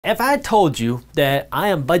If I told you that I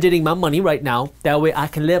am budgeting my money right now, that way I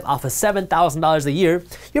can live off of $7,000 a year,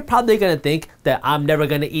 you're probably going to think that I'm never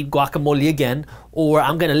going to eat guacamole again, or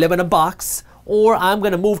I'm going to live in a box, or I'm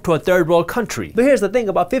going to move to a third world country. But here's the thing,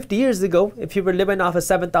 about 50 years ago, if you were living off of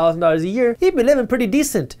 $7,000 a year, you'd be living pretty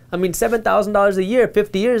decent. I mean, $7,000 a year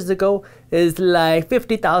 50 years ago is like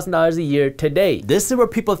 $50,000 a year today. This is where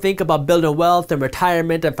people think about building wealth and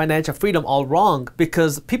retirement and financial freedom all wrong,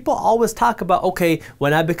 because people always talk about, okay,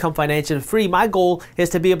 when I become financially free, my goal is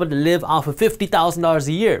to be able to live off of $50,000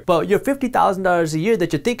 a year. But your $50,000 a year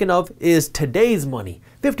that you're thinking of is today's money.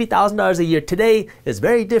 $50,000 a year today is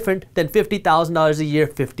very different than $50,000 a year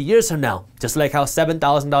 50 years from now. Just like how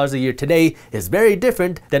 $7,000 a year today is very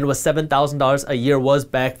different than what $7,000 a year was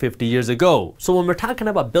back 50 years ago. So when we're talking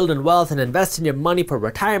about building wealth and investing your money for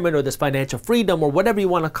retirement or this financial freedom or whatever you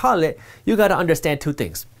want to call it, you got to understand two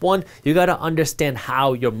things. One, you got to understand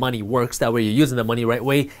how your money works, that way you're using the money right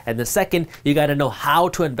way. And the second, you got to know how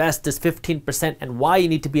to invest this 15% and why you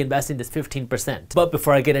need to be investing this 15%. But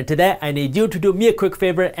before I get into that, I need you to do me a quick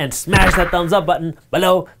favor and smash that thumbs up button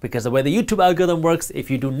below, because the way the YouTube algorithm works, if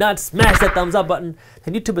you do not smash that thumbs up button,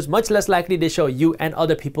 then YouTube is much less likely to show you and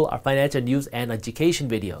other people our financial news and education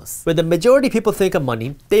videos. When the majority of people think of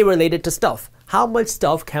money, they relate it to stuff. How much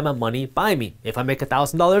stuff can my money buy me? If I make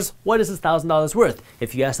 $1,000, what is this $1,000 worth?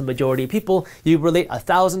 If you ask the majority of people, you relate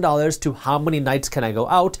 $1,000 to how many nights can I go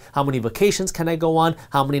out, how many vacations can I go on,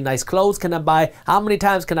 how many nice clothes can I buy, how many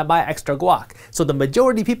times can I buy extra guac. So the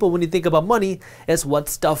majority of people, when you think about money, is what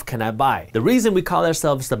stuff can I buy. The reason we call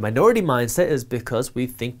ourselves the minority mindset is because we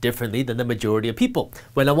think differently than the majority of people.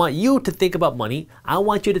 When I want you to think about money, I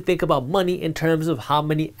want you to think about money in terms of how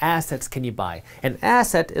many assets can you buy. An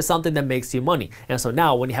asset is something that makes you money. And so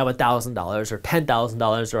now when you have $1,000 or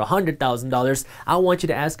 $10,000 or $100,000, I want you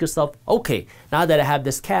to ask yourself, okay, now that I have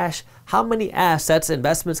this cash, how many assets,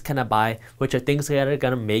 investments can I buy, which are things that are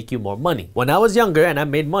going to make you more money? When I was younger and I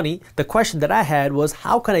made money, the question that I had was,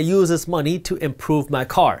 how can I use this money to improve my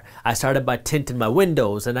car? I started by tinting my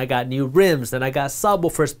windows, and I got new rims, then I got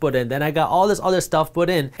subwoofers put in, then I got all this other stuff put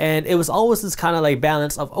in, and it was always this kind of like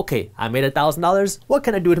balance of, okay, I made $1,000, what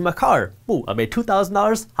can I do to my car? Ooh, I made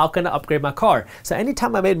 $2,000, how can I upgrade my car? So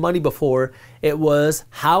anytime I made money before, it was,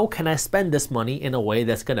 how can I spend this money in a way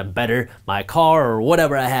that's gonna better my car or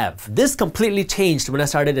whatever I have? This completely changed when I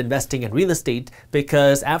started investing in real estate,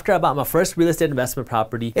 because after I bought my first real estate investment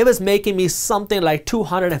property, it was making me something like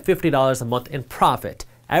 $250 a month in profit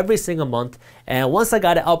every single month. And once I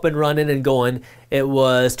got it up and running and going, it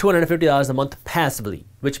was $250 a month passively,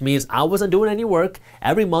 which means I wasn't doing any work.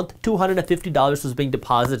 Every month, $250 was being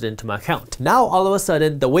deposited into my account. Now, all of a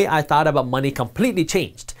sudden, the way I thought about money completely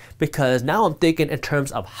changed, because now I'm thinking in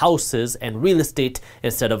terms of houses and real estate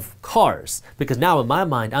instead of cars. Because now in my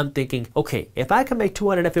mind, I'm thinking, okay, if I can make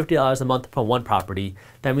 $250 a month from one property,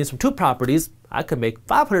 that means from two properties, I could make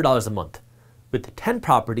 $500 a month. With 10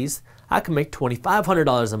 properties, I can make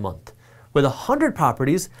 $2,500 a month. With 100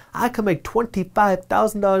 properties, I can make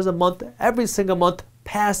 $25,000 a month every single month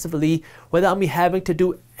passively without me having to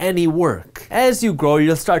do any work. As you grow,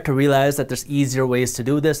 you'll start to realize that there's easier ways to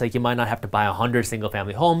do this. Like, you might not have to buy 100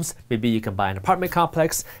 single-family homes. Maybe you can buy an apartment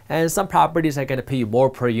complex, and some properties are going to pay you more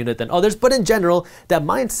per unit than others. But in general, that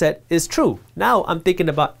mindset is true. Now I'm thinking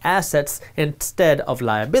about assets instead of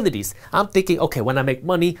liabilities. I'm thinking, okay, when I make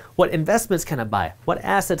money, what investments can I buy? What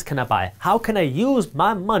assets can I buy? How can I use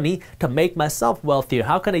my money to make myself wealthier?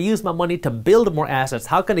 How can I use my money to build more assets?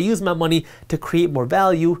 How can I use my money to create more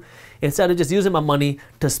value, instead of just using my money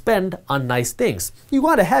to spend on nice things? You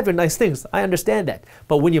want to have your nice things, I understand that.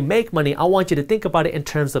 But when you make money, I want you to think about it in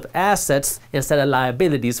terms of assets instead of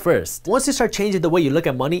liabilities first. Once you start changing the way you look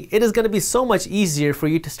at money, it is going to be so much easier for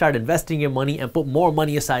you to start investing your money and put more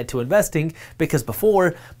money aside to investing, because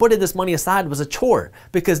before, putting this money aside was a chore,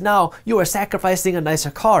 because now you are sacrificing a nicer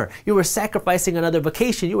car, you were sacrificing another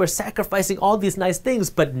vacation, you were sacrificing all these nice things.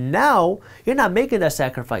 But now you're not making that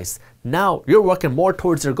sacrifice. Now you're working more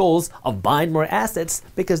towards your goals of buying more assets,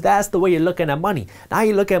 because that's the way you're looking at money. Now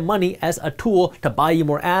you look at money as a tool to buy you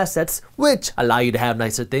more assets, which allow you to have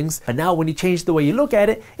nicer things. And now when you change the way you look at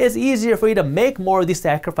it, it's easier for you to make more of these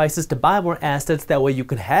sacrifices to buy more assets. That way you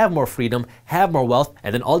can have more freedom, have more wealth,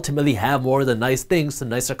 and then ultimately have more of the nice things, the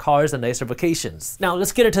nicer cars, and nicer vacations. Now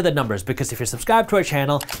let's get into the numbers, because if you're subscribed to our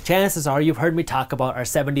channel, chances are you've heard me talk about our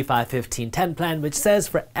 75-15-10 plan, which says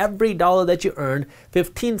for every dollar that you earn,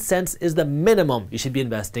 15 cents is the minimum you should be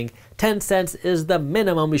investing, 10 cents is the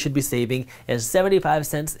minimum you should be saving, and 75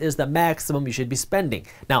 cents is the maximum you should be spending.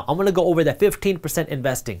 Now I'm going to go over that 15%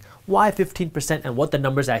 investing, why 15%, and what the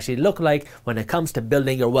numbers actually look like when it comes to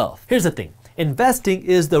building your wealth. Here's the thing. Investing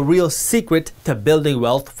is the real secret to building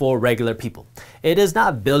wealth for regular people. It is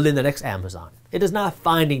not building the next Amazon. It is not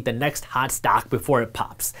finding the next hot stock before it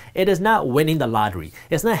pops. It is not winning the lottery.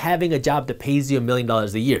 It's not having a job that pays you $1 million a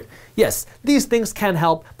year. Yes, these things can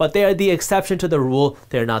help, but they are the exception to the rule.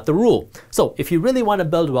 They're not the rule. So if you really want to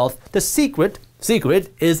build wealth, the secret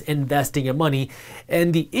is investing your money.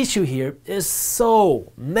 And the issue here is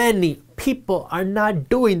so many people are not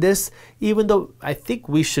doing this, even though I think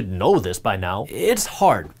we should know this by now. It's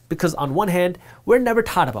hard because on one hand, we're never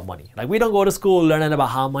taught about money. Like, we don't go to school learning about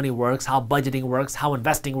how money works, how budgeting works, how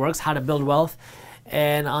investing works, how to build wealth.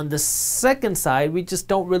 And on the second side, we just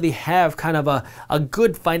don't really have kind of a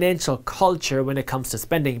good financial culture when it comes to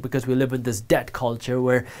spending, because we live in this debt culture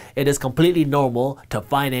where it is completely normal to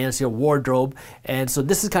finance your wardrobe. And so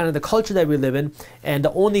this is kind of the culture that we live in. And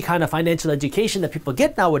the only kind of financial education that people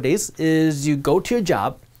get nowadays is you go to your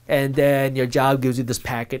job, and then your job gives you this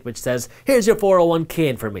packet which says, here's your 401k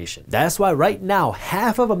information. That's why right now,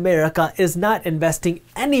 half of America is not investing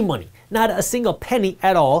any money. Not a single penny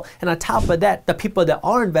at all. And on top of that, the people that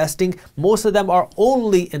are investing, most of them are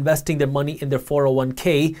only investing their money in their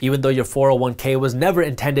 401k, even though your 401k was never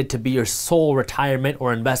intended to be your sole retirement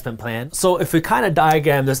or investment plan. So if we kind of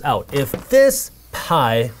diagram this out, if this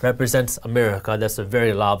pie represents America, that's a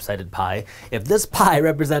very lopsided pie. If this pie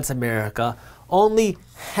represents America, only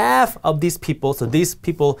half of these people, so these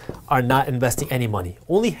people are not investing any money.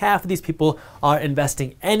 Only half of these people are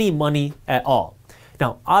investing any money at all.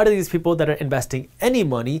 Now, out of these people that are investing any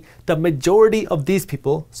money, the majority of these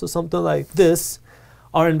people, so something like this,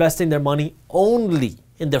 are investing their money only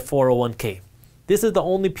in their 401k. This is the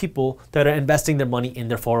only people that are investing their money in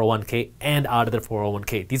their 401k and out of their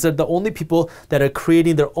 401k. These are the only people that are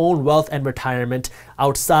creating their own wealth and retirement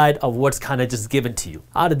outside of what's kind of just given to you.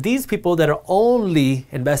 Out of these people that are only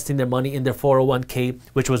investing their money in their 401k,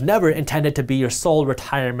 which was never intended to be your sole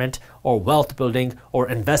retirement or wealth building or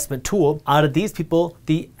investment tool, out of these people,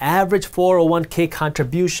 the average 401k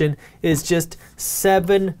contribution is just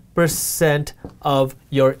 7% of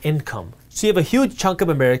your income. So you have a huge chunk of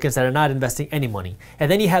Americans that are not investing any money. And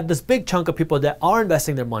then you have this big chunk of people that are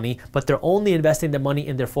investing their money, but they're only investing their money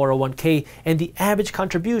in their 401k, and the average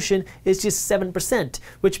contribution is just 7%,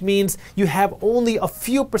 which means you have only a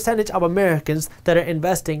few percentage of Americans that are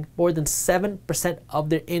investing more than 7% of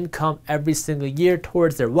their income every single year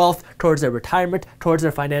towards their wealth, towards their retirement, towards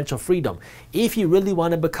their financial freedom. If you really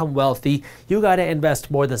want to become wealthy, you got to invest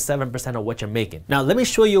more than 7% of what you're making. Now, let me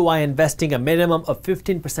show you why investing a minimum of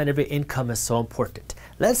 15% of your income is so important.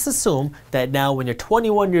 Let's assume that now when you're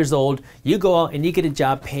 21 years old, you go out and you get a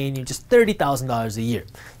job paying you just $30,000 a year.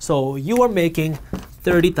 So you are making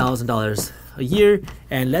 $30,000 a year,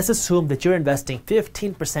 and let's assume that you're investing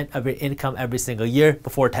 15% of your income every single year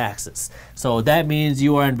before taxes. So that means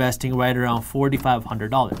you are investing right around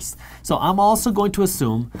 $4,500. So I'm also going to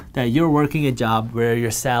assume that you're working a job where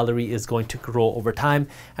your salary is going to grow over time,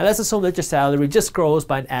 and let's assume that your salary just grows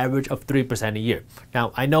by an average of 3% a year.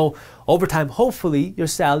 Now, I know over time, hopefully, your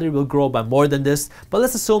salary will grow by more than this, but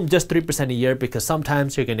let's assume just 3% a year, because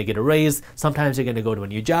sometimes you're going to get a raise, sometimes you're going to go to a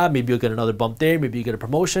new job, maybe you'll get another bump there, maybe you get a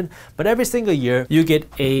promotion, but every single year you get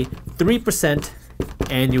a 3%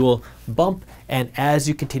 annual bump, and as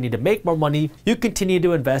you continue to make more money, you continue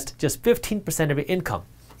to invest just 15% of your income.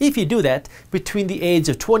 If you do that between the age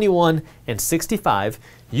of 21 and 65,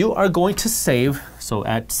 you are going to save, so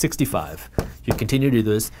at 65, you continue to do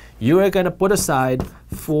this, you are going to put aside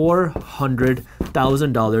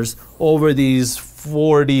 $400,000 over these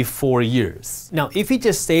 44 years. Now, if you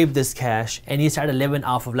just save this cash and you started living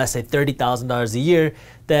off of, let's say, $30,000 a year,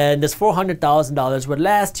 then this $400,000 would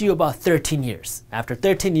last you about 13 years. After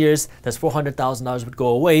 13 years, this $400,000 would go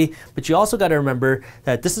away, but you also got to remember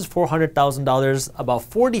that this is $400,000 about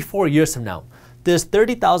 44 years from now. This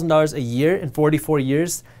 $30,000 a year in 44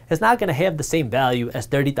 years is not going to have the same value as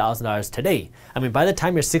 $30,000 today. I mean, by the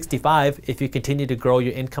time you're 65, if you continue to grow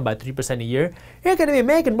your income by 3% a year, you're going to be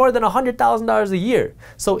making more than $100,000 a year.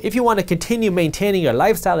 So if you want to continue maintaining your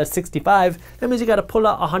lifestyle at 65, that means you got to pull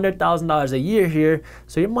out $100,000 a year here.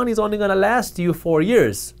 So your money's only going to last you 4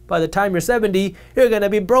 years. By the time you're 70, you're going to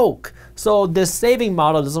be broke. So this saving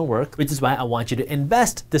model doesn't work, which is why I want you to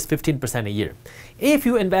invest this 15% a year. If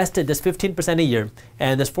you invested this 15% a year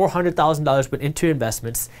and this $400,000 went into your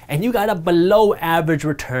investments, and you got a below average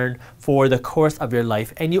return for the course of your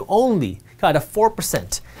life, and you only got a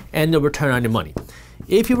 4% annual return on your money.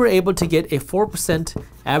 If you were able to get a 4%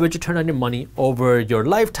 average return on your money over your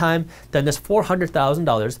lifetime, then this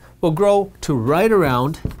 $400,000 will grow to right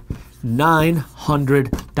around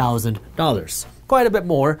 $900,000. quite a bit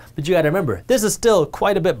more, but you gotta remember, this is still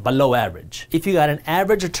quite a bit below average. If you got an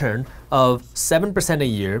average return of 7% a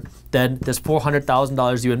year, then this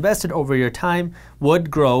 $400,000 you invested over your time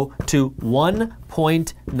would grow to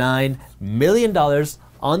 $1.9 million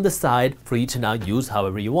on the side for you to now use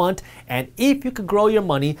however you want. And if you could grow your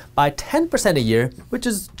money by 10% a year, which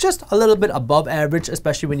is just a little bit above average,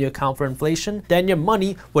 especially when you account for inflation, then your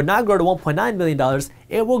money would not grow to $1.9 million,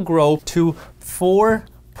 it will grow to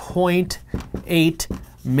 $4.8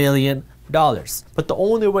 million. But the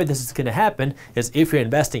only way this is going to happen is if you're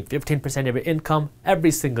investing 15% of your income every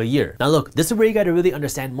single year. Now look, this is where you got to really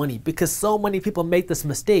understand money, because so many people make this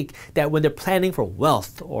mistake that when they're planning for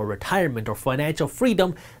wealth or retirement or financial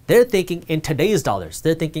freedom, they're thinking in today's dollars.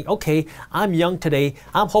 They're thinking, okay, I'm young today.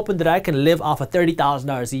 I'm hoping that I can live off of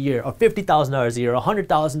 $30,000 a year or $50,000 a year or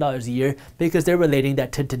 $100,000 a year, because they're relating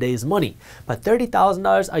that to today's money. But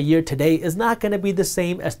 $30,000 a year today is not going to be the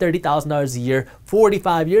same as $30,000 a year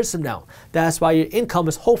 45 years from now. That's why your income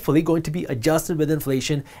is hopefully going to be adjusted with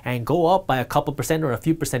inflation and go up by a couple percent or a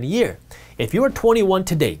few percent a year. If you are 21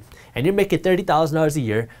 today and you're making $30,000 a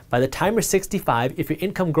year, by the time you're 65, if your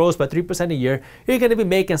income grows by 3% a year, you're going to be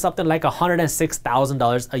making something like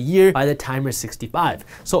 $106,000 a year by the time you're 65.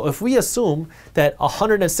 So if we assume that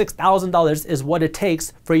 $106,000 is what it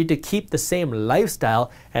takes for you to keep the same lifestyle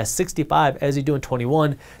at 65 as you do in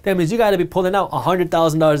 21, that means you got to be pulling out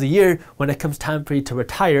 $100,000 a year when it comes time for you to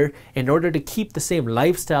retire in order to keep the same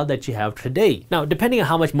lifestyle that you have today. Now, depending on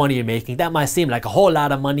how much money you're making, that might seem like a whole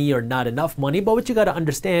lot of money or not enough money, but what you got to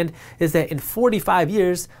understand is that in 45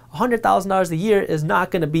 years, $100,000 a year is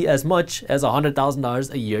not going to be as much as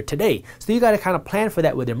 $100,000 a year today. So you got to kind of plan for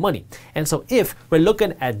that with your money. And so if we're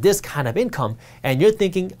looking at this kind of income and you're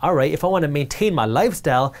thinking, all right, if I want to maintain my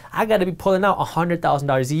lifestyle, I got to be pulling out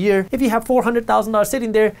 $100,000 a year. If you have $400,000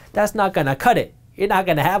 sitting there, that's not going to cut it. You're not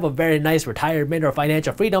going to have a very nice retirement or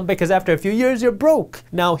financial freedom, because after a few years, you're broke.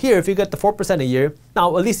 Now here, if you get the 4% a year,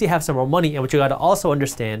 now at least you have some more money. And what you got to also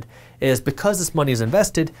understand is, because this money is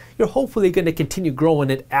invested, you're hopefully going to continue growing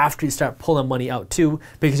it after you start pulling money out too,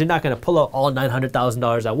 because you're not going to pull out all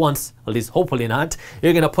 $900,000 at once, at least hopefully not.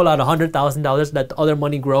 You're going to pull out $100,000, let the other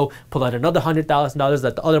money grow, pull out another $100,000,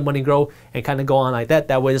 let the other money grow, and kind of go on like that.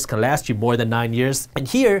 That way this can last you more than 9 years. And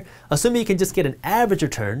here, assuming you can just get an average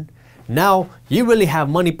return, now you really have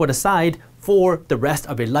money put aside for the rest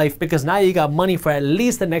of your life, because now you got money for at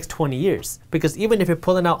least the next 20 years. Because even if you're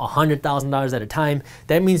pulling out $100,000 at a time,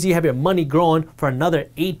 that means you have your money growing for another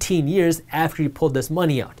 18 years after you pull this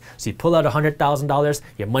money out. So you pull out $100,000,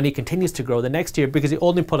 your money continues to grow the next year, because you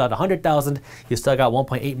only pulled out $100,000, you still got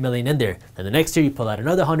 $1.8 million in there. And the next year you pull out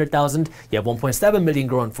another $100,000, you have $1.7 million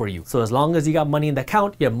growing for you. So as long as you got money in the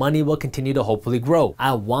account, your money will continue to hopefully grow.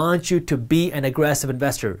 I want you to be an aggressive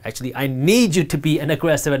investor. Actually, I need you to be an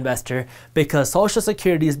aggressive investor, because Social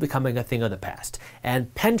Security is becoming a thing of the past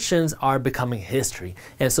and pensions are becoming history.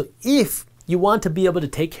 And so if you want to be able to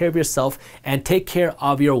take care of yourself and take care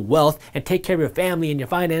of your wealth and take care of your family and your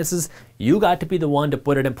finances, you got to be the one to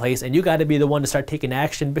put it in place, and you got to be the one to start taking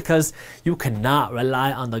action, because you cannot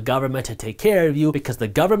rely on the government to take care of you, because the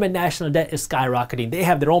government national debt is skyrocketing. They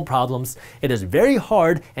have their own problems. It is very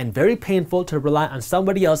hard and very painful to rely on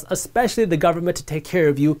somebody else, especially the government, to take care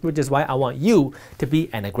of you, which is why I want you to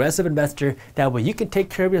be an aggressive investor. That way you can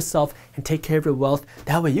take care of yourself and take care of your wealth.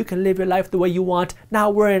 That way you can live your life the way you want,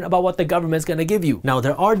 not worrying about what the government's going to give you. Now,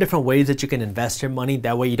 there are different ways that you can invest your money.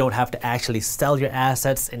 That way you don't have to actually sell your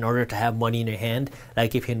assets in order to have money in your hand.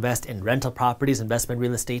 Like if you invest in rental properties, investment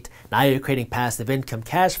real estate, now you're creating passive income,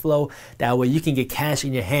 cash flow. That way you can get cash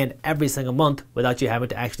in your hand every single month without you having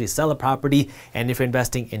to actually sell a property. And if you're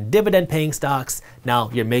investing in dividend paying stocks, now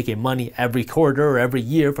you're making money every quarter or every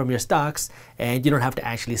year from your stocks, and you don't have to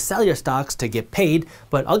actually sell your stocks to get paid.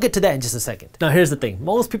 But I'll get to that in just a second. Now here's the thing,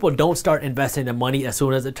 most people don't start investing their money as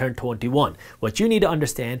soon as they turn 21. What you need to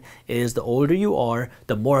understand is the older you are,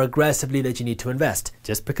 the more aggressively that you need to invest.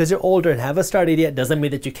 Just because you're older and haven't started yet doesn't mean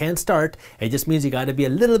that you can't start. It just means you got to be a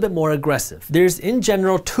little bit more aggressive. There's in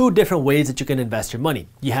general two different ways that you can invest your money.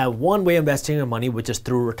 You have one way of investing your money, which is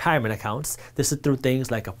through retirement accounts. This is through things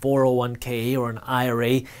like a 401k or an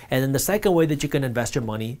IRA. And then the second way that you can invest your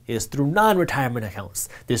money is through non-retirement accounts.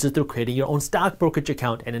 This is through creating your own stock brokerage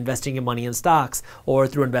account and investing your money in stocks, or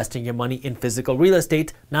through investing your money in physical real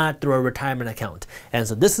estate, not through a retirement account. And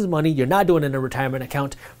so this is money you're not doing in a retirement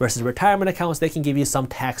account, versus retirement accounts, they can give you some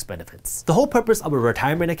tax benefits. benefits. The whole purpose of a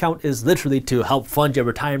retirement account is literally to help fund your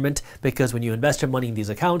retirement, because when you invest your money in these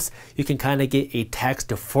accounts, you can kind of get a tax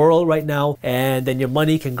deferral right now, and then your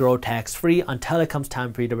money can grow tax-free until it comes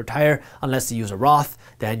time for you to retire, unless you use a Roth.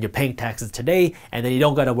 Then you're paying taxes today, and then you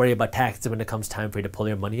don't got to worry about taxes when it comes time for you to pull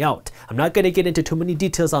your money out. I'm not going to get into too many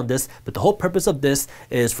details on this, but the whole purpose of this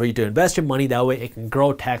is for you to invest your money. That way it can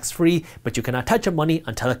grow tax-free, but you cannot touch your money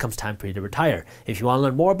until it comes time for you to retire. If you want to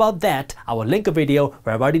learn more about that, I will link a video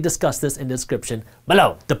where I've already discussed this in the description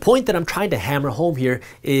below. The point that I'm trying to hammer home here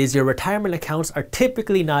is your retirement accounts are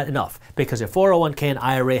typically not enough, because your 401k and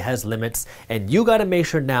IRA has limits, and you got to make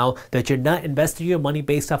sure now that you're not investing your money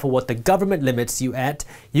based off of what the government limits you at.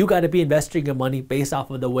 You got to be investing your money based off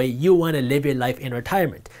of the way you want to live your life in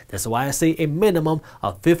retirement. That's why I say a minimum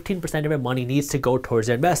of 15% of your money needs to go towards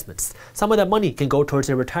your investments. Some of that money can go towards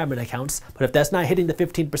your retirement accounts, but if that's not hitting the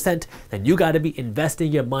 15%, then you got to be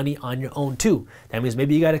investing your money on your own too. That means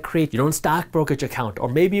maybe you got to create your own stock brokerage account, or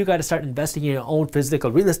maybe you got to start investing in your own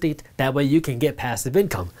physical real estate. That way you can get passive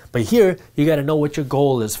income. But here, you got to know what your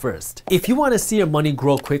goal is first. If you want to see your money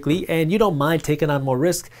grow quickly and you don't mind taking on more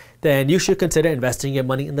risk, then you should consider investing your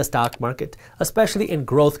money in the stock market, especially in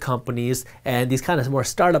growth companies and these kind of more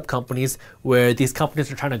startup companies, where these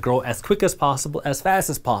companies are trying to grow as quick as possible, as fast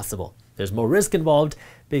as possible. There's more risk involved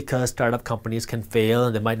because startup companies can fail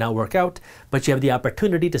and they might not work out, but you have the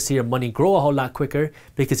opportunity to see your money grow a whole lot quicker,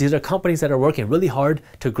 because these are companies that are working really hard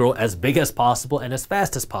to grow as big as possible and as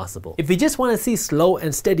fast as possible. If you just want to see slow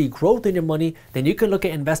and steady growth in your money, then you can look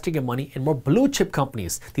at investing your money in more blue chip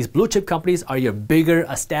companies. These blue chip companies are your bigger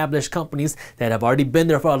established companies that have already been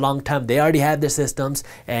there for a long time. They already have their systems,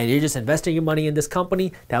 and you're just investing your money in this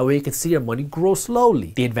company. That way you can see your money grow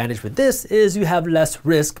slowly. The advantage with this is you have less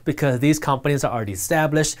risk, because these companies are already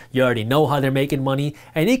established. You already know how they're making money,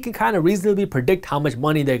 and you can kind of reasonably predict how much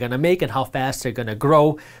money they're going to make and how fast they're going to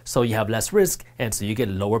grow, so you have less risk, and so you get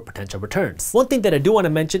lower potential returns. One thing that I do want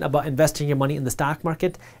to mention about investing your money in the stock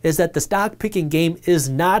market is that the stock picking game is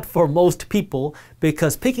not for most people,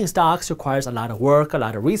 because picking stocks requires a lot of work, a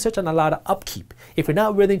lot of research, and a lot of upkeep. If you're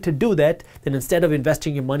not willing to do that, then instead of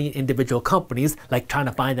investing your money in individual companies, like trying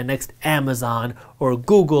to find the next Amazon or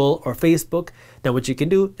Google or Facebook, then what you can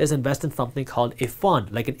do is invest in something called a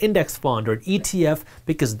fund, like an index fund or an ETF,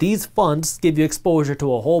 because these funds give you exposure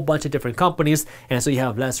to a whole bunch of different companies, and so you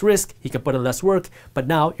have less risk, you can put in less work, but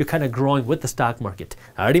now you're kind of growing with the stock market.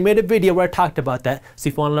 I already made a video where I talked about that, so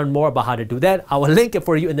if you want to learn more about how to do that, I will link it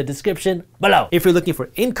for you in the description below. If you're looking for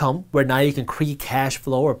income, where now you can create cash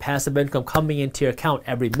flow or passive income coming into your account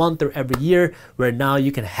every month or every year, where now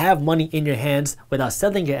you can have money in your hands without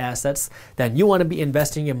selling your assets, then you want to be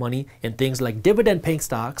investing your money in things like dividend paying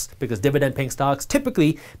stocks, because dividend paying stocks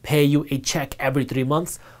typically pay you a check every 3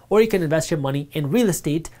 months. Or you can invest your money in real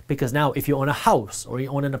estate, because now if you own a house or you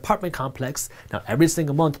own an apartment complex, now every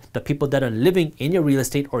single month the people that are living in your real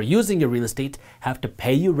estate or using your real estate have to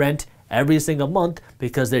pay you rent every single month,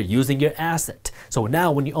 because they're using your asset. So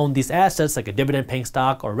now when you own these assets like a dividend paying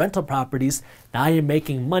stock or rental properties, now you're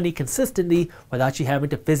making money consistently without you having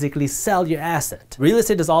to physically sell your asset. Real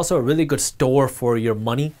estate is also a really good store for your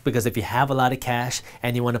money, because if you have a lot of cash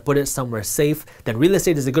and you want to put it somewhere safe, then real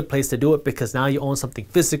estate is a good place to do it, because now you own something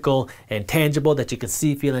physical and tangible that you can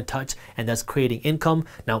see, feel, and touch, and that's creating income.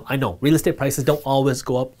 Now I know real estate prices don't always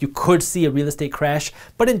go up. You could see a real estate crash,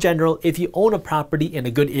 but in general, if you own a property in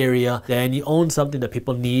a good area, then you own something that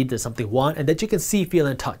people need, that something want, and that you can see, feel,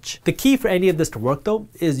 and touch. The key for any of this to work though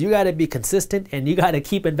is you got to be consistent, and you got to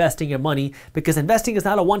keep investing your money, because investing is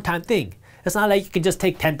not a one-time thing. It's not like you can just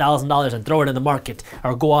take $10,000 and throw it in the market,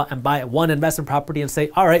 or go out and buy one investment property and say,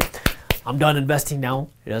 all right, I'm done investing now.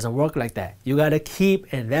 It doesn't work like that. You got to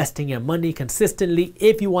keep investing your money consistently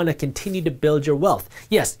if you want to continue to build your wealth.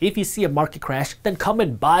 Yes, if you see a market crash, then come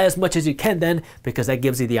and buy as much as you can then, because that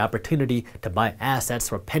gives you the opportunity to buy assets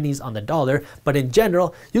for pennies on the dollar. But in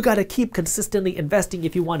general, you got to keep consistently investing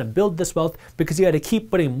if you want to build this wealth, because you got to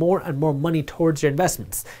keep putting more and more money towards your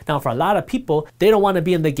investments. Now, for a lot of people, they don't want to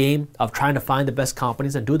be in the game of trying to find the best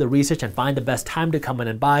companies and do the research and find the best time to come in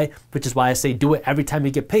and buy, which is why I say do it every time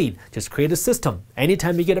you get paid. Just create a system.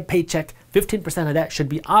 Anytime you get a paycheck, 15% of that should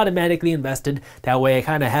be automatically invested. That way it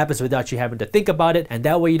kind of happens without you having to think about it, and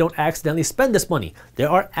that way you don't accidentally spend this money. There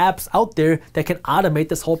are apps out there that can automate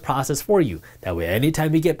this whole process for you. That way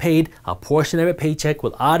anytime you get paid, a portion of your paycheck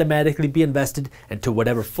will automatically be invested into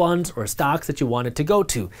whatever funds or stocks that you want it to go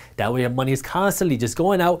to. That way your money is constantly just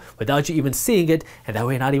going out without you even seeing it, and that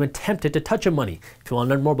way you're not even tempted to touch your money. If you want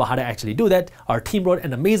to learn more about how to actually do that, our team wrote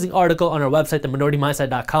an amazing article on our website,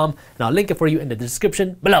 theminoritymindset.com. and I'll link it for you in the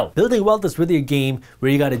description below. Building wealth is really a game where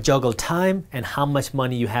you got to juggle time and how much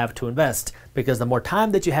money you have to invest, because the more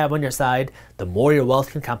time that you have on your side, the more your wealth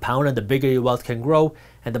can compound and the bigger your wealth can grow,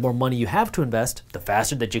 and the more money you have to invest, the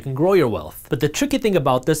faster that you can grow your wealth. But the tricky thing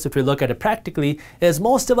about this, if you look at it practically, is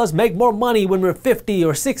most of us make more money when we're 50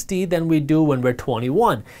 or 60 than we do when we're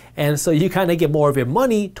 21. And so you kind of get more of your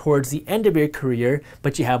money towards the end of your career,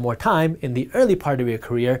 but you have more time in the early part of your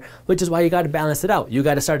career, which is why you got to balance it out. You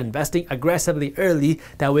got to start investing aggressively early.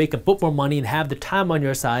 That way you can put more money and have the time on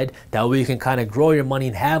your side. That way you can kind of grow your money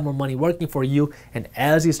and have more money working for you. And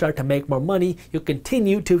as you start to make more money, you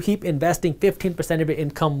continue to keep investing 15% of your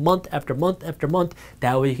income month after month after month.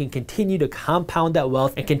 That way you can continue to compound that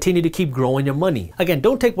wealth and continue to keep growing your money. Again,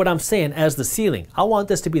 don't take what I'm saying as the ceiling. I want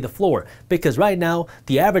this to be the floor, because right now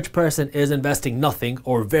the average person is investing nothing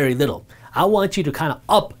or very little. I want you to kind of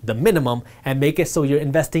up the minimum and make it so you're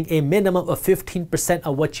investing a minimum of 15%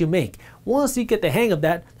 of what you make. Once you get the hang of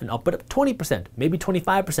that, then up it up 20%, maybe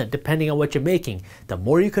 25%, depending on what you're making. The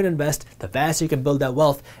more you can invest, the faster you can build that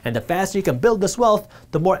wealth. And the faster you can build this wealth,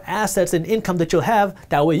 the more assets and income that you'll have.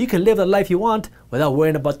 That way you can live the life you want without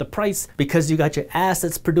worrying about the price, because you got your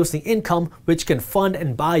assets producing income, which can fund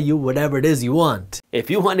and buy you whatever it is you want. If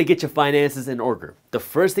you want to get your finances in order, the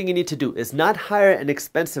first thing you need to do is not hire an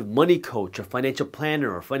expensive money coach or financial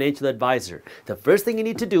planner or financial advisor. The first thing you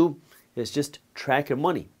need to do is just track your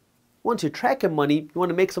money. Once you track your money, you want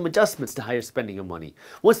to make some adjustments to how you're spending your money.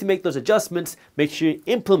 Once you make those adjustments, make sure you're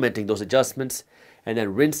implementing those adjustments, and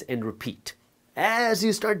then rinse and repeat. As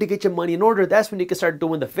you start to get your money in order, that's when you can start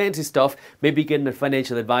doing the fancy stuff, maybe getting a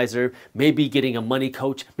financial advisor, maybe getting a money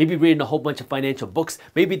coach, maybe reading a whole bunch of financial books,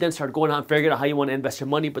 maybe then start going out and figuring out how you want to invest your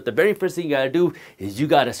money. But the very first thing you got to do is you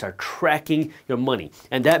got to start tracking your money.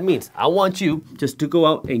 And that means I want you just to go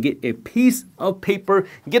out and get a piece of paper,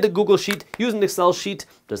 get a Google sheet, use an Excel sheet,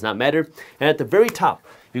 does not matter. And at the very top,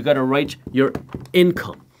 you got to write your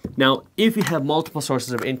income. Now, if you have multiple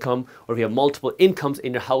sources of income, or if you have multiple incomes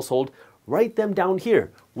in your household, write them down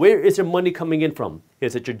here. Where is your money coming in from?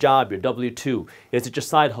 Is it your job, your W-2? Is it your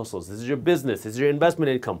side hustles? Is it your business? Is it your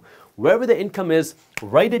investment income? Wherever the income is,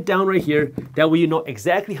 write it down right here. That way you know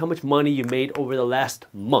exactly how much money you made over the last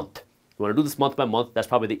month. You want to do this month by month. That's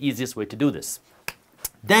probably the easiest way to do this.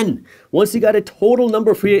 Then, once you got a total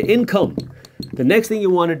number for your income, the next thing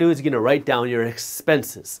you want to do is you're going to write down your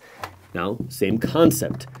expenses. Now, same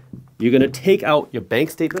concept. You're going to take out your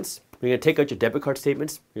bank statements. You're going to take out your debit card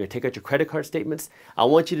statements. You're going to take out your credit card statements. I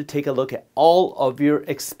want you to take a look at all of your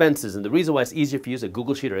expenses. And the reason why it's easier if you use a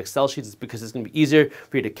Google Sheet or Excel sheet is because it's going to be easier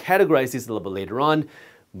for you to categorize these a little bit later on.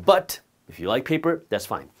 But if you like paper, that's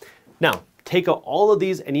fine. Now, take out all of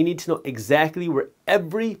these, and you need to know exactly where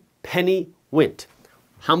every penny went.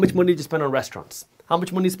 How much money did you spend on restaurants? How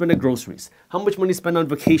much money you spend on groceries? How much money you spend on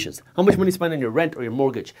vacations? How much money you spend on your rent or your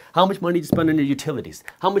mortgage? How much money did you spend on your utilities?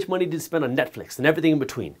 How much money did you spend on Netflix and everything in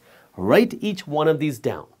between? Write each one of these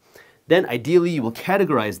down. Then ideally you will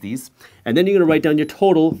categorize these, and then you're going to write down your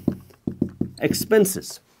total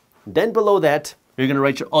expenses. Then below that, you're going to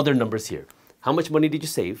write your other numbers here. How much money did you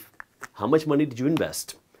save? How much money did you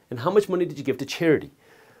invest? And how much money did you give to charity?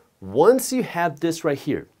 Once you have this right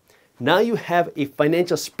here, now you have a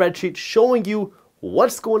financial spreadsheet showing you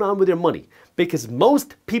what's going on with your money. Because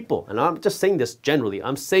most people, and I'm just saying this generally,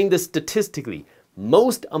 I'm saying this statistically,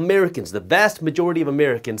 most Americans, the vast majority of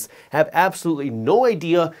Americans, have absolutely no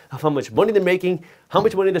idea of how much money they're making, how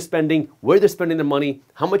much money they're spending, where they're spending their money,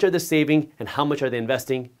 how much are they saving, and how much are they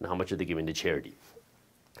investing, and how much are they giving to charity.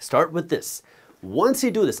 Start with this. Once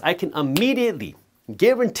you do this, I can immediately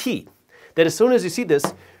guarantee that as soon as you see this,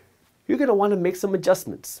 you're going to want to make some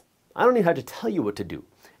adjustments. I don't even have to tell you what to do.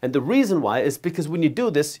 And the reason why is because when you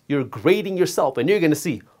do this, you're grading yourself, and you're going to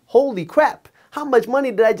see, holy crap, how much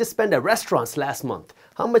money did I just spend at restaurants last month?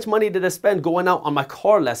 How much money did I spend going out on my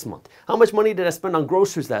car last month? How much money did I spend on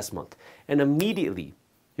groceries last month? And immediately,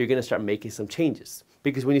 you're going to start making some changes.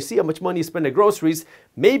 Because when you see how much money you spend on groceries,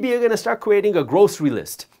 maybe you're going to start creating a grocery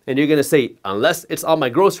list. And you're going to say, unless it's on my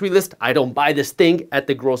grocery list, I don't buy this thing at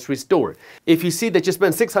the grocery store. If you see that you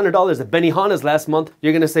spent $600 at Benihana's last month,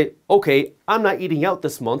 you're going to say, okay, I'm not eating out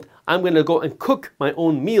this month. I'm going to go and cook my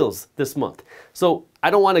own meals this month. So I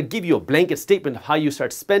don't want to give you a blanket statement of how you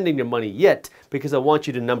start spending your money yet, because I want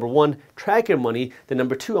you to, number one, track your money. Then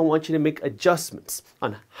number two, I want you to make adjustments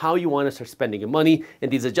on how you want to start spending your money. And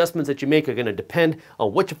these adjustments that you make are going to depend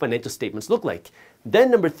on what your financial statements look like.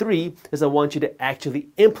 Then number three is I want you to actually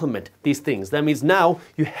implement these things. That means now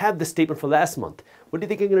you have the statement for last month. What do you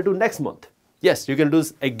think you're going to do next month? Yes, you're going to do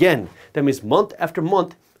this again. That means month after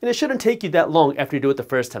month. And it shouldn't take you that long after you do it the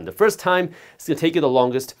first time. The first time, it's going to take you the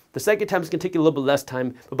longest. The second time, it's going to take you a little bit less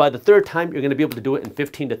time. But by the third time, you're going to be able to do it in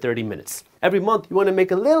 15 to 30 minutes. Every month, you want to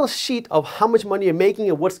make a little sheet of how much money you're making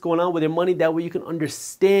and what's going on with your money. That way you can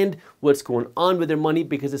understand what's going on with your money,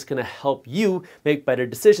 because it's going to help you make better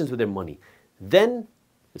decisions with your money. Then,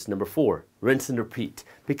 it's number 4, rinse and repeat.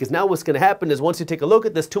 Because now what's going to happen is once you take a look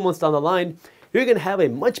at this 2 months down the line, you're going to have a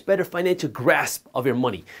much better financial grasp of your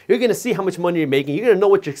money. You're going to see how much money you're making. You're going to know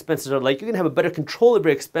what your expenses are like. You're going to have a better control of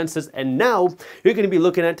your expenses. And now you're going to be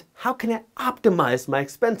looking at, how can I optimize my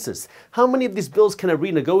expenses? How many of these bills can I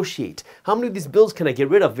renegotiate? How many of these bills can I get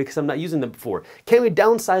rid of because I'm not using them before? Can we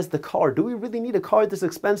downsize the car? Do we really need a car this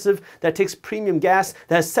expensive that takes premium gas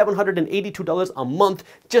that has $782 a month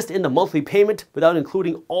just in the monthly payment without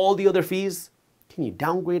including all the other fees? Can you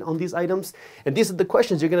downgrade on these items? And these are the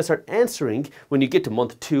questions you're going to start answering when you get to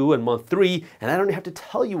month 2 and month 3, and I don't have to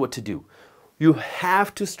tell you what to do. You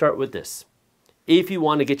have to start with this if you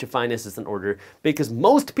want to get your finances in order, because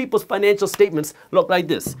most people's financial statements look like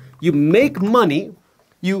this. You make money,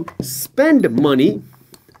 you spend money,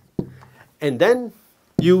 and then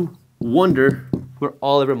you wonder where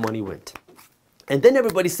all of your money went. And then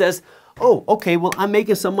everybody says, oh, okay, well, I'm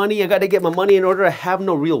making some money. I got to get my money in order. I have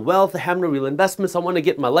no real wealth. I have no real investments. I want to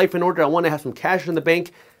get my life in order. I want to have some cash in the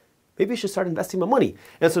bank. Maybe I should start investing my money.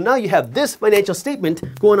 And so now you have this financial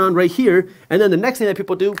statement going on right here. And then the next thing that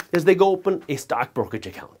people do is they go open a stock brokerage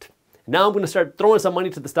account. Now I'm going to start throwing some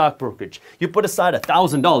money to the stock brokerage. You put aside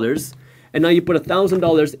 $1,000, and now you put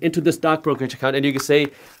 $1,000 into the stock brokerage account, and you can say,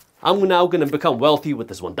 I'm now going to become wealthy with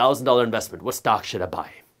this $1,000 investment. What stock should I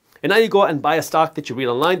buy? And now you go out and buy a stock that you read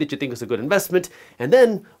online that you think is a good investment. And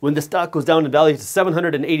then when the stock goes down in value to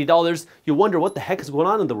 $780, you wonder what the heck is going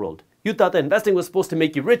on in the world. You thought that investing was supposed to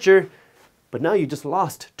make you richer, but now you just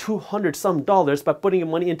lost $200 some by putting your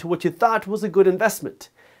money into what you thought was a good investment.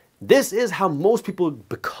 This is how most people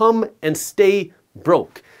become and stay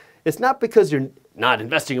broke. It's not because you're not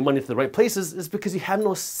investing your money to the right places, it's because you have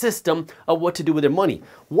no system of what to do with your money.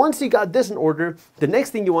 Once you got this in order, the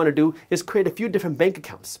next thing you want to do is create a few different bank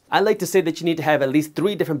accounts. I like to say that you need to have at least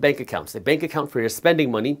 3 different bank accounts. A bank account for your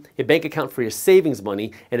spending money, a bank account for your savings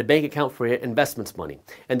money, and a bank account for your investments money.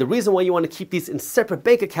 And the reason why you want to keep these in separate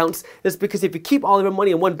bank accounts is because if you keep all of your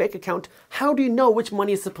money in one bank account, how do you know which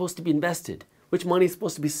money is supposed to be invested? Which money is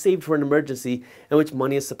supposed to be saved for an emergency, and which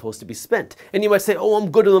money is supposed to be spent? And you might say, oh, I'm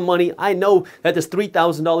good with the money. I know that this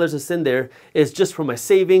 $3,000 that's in there is just for my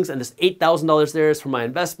savings, and this $8,000 there is for my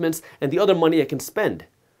investments, and the other money I can spend.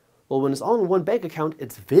 Well, when it's all in one bank account,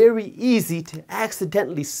 it's very easy to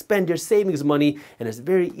accidentally spend your savings money, and it's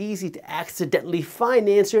very easy to accidentally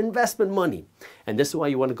finance your investment money. And this is why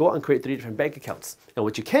you want to go out and create 3 different bank accounts. And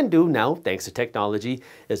what you can do now, thanks to technology,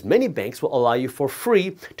 is many banks will allow you for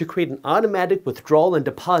free to create an automatic withdrawal and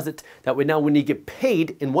deposit. That way now when you get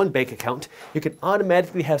paid in one bank account, you can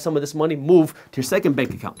automatically have some of this money move to your second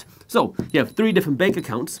bank account. So you have 3 different bank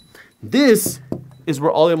accounts. This is where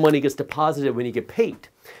all your money gets deposited when you get paid.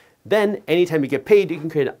 Then, anytime you get paid, you can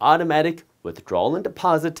create an automatic withdrawal and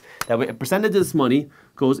deposit. That way, a percentage of this money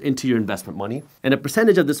goes into your investment money, and a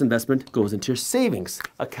percentage of this investment goes into your savings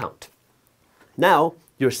account. Now,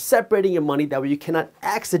 you're separating your money. That way, you cannot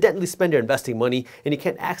accidentally spend your investing money, and you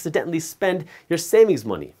can't accidentally spend your savings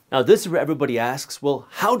money. Now, this is where everybody asks, well,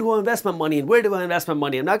 how do I invest my money, and where do I invest my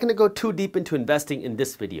money? I'm not going to go too deep into investing in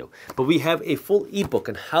this video, but we have a full ebook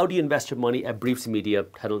on how do you invest your money at Briefs Media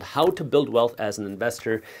titled How to Build Wealth as an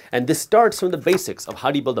Investor. And this starts from the basics of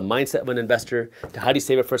how do you build the mindset of an investor to how do you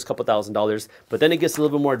save your first couple $1,000s, but then it gets a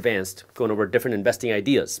little bit more advanced, going over different investing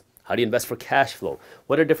ideas. How do you invest for cash flow?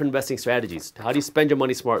 What are different investing strategies? To how do you spend your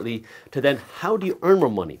money smartly? To then how do you earn more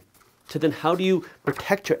money? To then how do you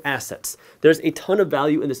protect your assets? There's a ton of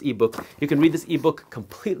value in this ebook. You can read this ebook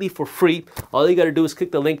completely for free. All you got to do is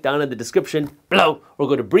click the link down in the description below or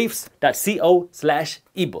go to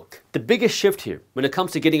briefs.co/ebook. The biggest shift here when it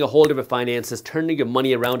comes to getting a hold of your finances, turning your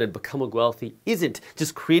money around and becoming wealthy isn't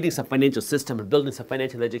just creating some financial system and building some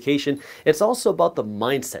financial education. It's also about the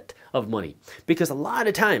mindset of money. Because a lot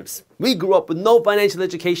of times we grew up with no financial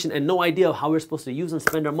education and no idea of how we're supposed to use and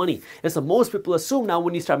spend our money. And so most people assume now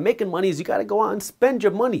when you start making money is you got to go out and spend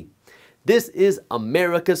your money. This is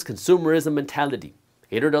America's consumerism mentality.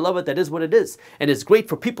 Hate it or love it, that is what it is. And it's great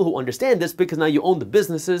for people who understand this because now you own the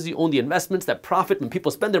businesses, you own the investments that profit when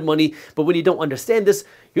people spend their money. But when you don't understand this,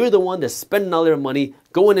 you're the one that's spending all their money,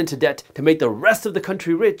 going into debt to make the rest of the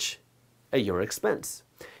country rich at your expense.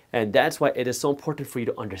 And that's why it is so important for you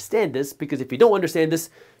to understand this, because if you don't understand this,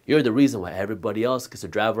 you're the reason why everybody else gets to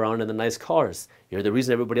drive around in the nice cars. You're the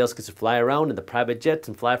reason everybody else gets to fly around in the private jets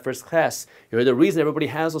and fly first class. You're the reason everybody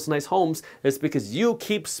has those nice homes. It's because you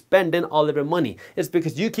keep spending all of your money. It's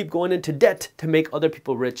because you keep going into debt to make other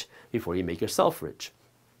people rich before you make yourself rich.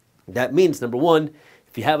 That means, number one,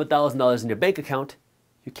 if you have $1,000 in your bank account,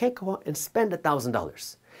 you can't go out and spend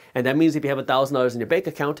 $1,000. And that means if you have $1,000 in your bank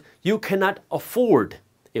account, you cannot afford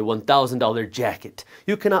a $1,000 jacket.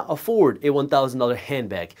 You cannot afford a $1,000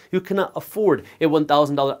 handbag. You cannot afford a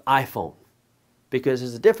 $1,000 iPhone. Because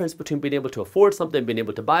there's a difference between being able to afford something and being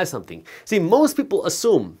able to buy something. See, most people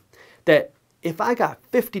assume that if I got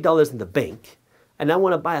 $50 in the bank and I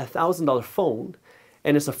want to buy a $1,000 phone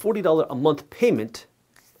and it's a $40 a month payment,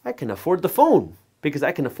 I can afford the phone, because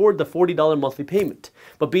I can afford the $40 monthly payment.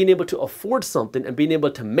 But being able to afford something and being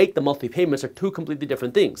able to make the monthly payments are two completely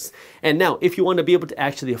different things. And now, if you want to be able to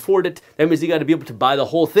actually afford it, that means you got to be able to buy the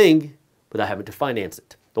whole thing without having to finance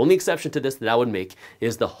it. The only exception to this that I would make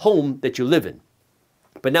is the home that you live in.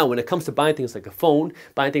 But now, when it comes to buying things like a phone,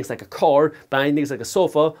 buying things like a car, buying things like a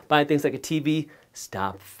sofa, buying things like a TV,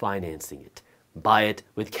 stop financing it. Buy it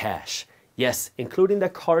with cash. Yes, including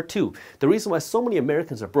that car too. The reason why so many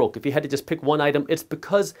Americans are broke, if you had to just pick one item, it's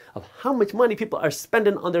because of how much money people are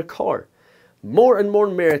spending on their car. More and more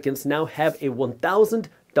Americans now have a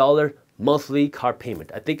 $1,000 monthly car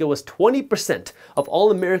payment. I think it was 20% of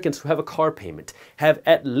all Americans who have a car payment have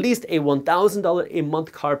at least a $1,000 a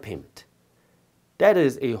month car payment. That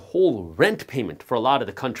is a whole rent payment for a lot of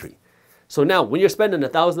the country. So now, when you're spending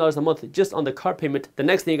 $1,000 a month just on the car payment, the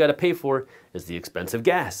next thing you got to pay for is the expensive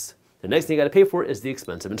gas. The next thing you got to pay for is the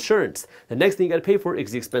expensive insurance. The next thing you got to pay for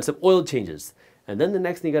is the expensive oil changes. And then the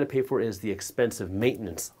next thing you got to pay for is the expensive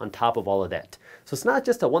maintenance on top of all of that. So it's not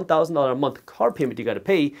just a $1,000 a month car payment you got to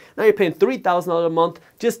pay. Now you're paying $3,000 a month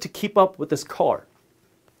just to keep up with this car.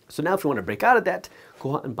 So now if you want to break out of that,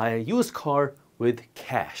 go out and buy a used car with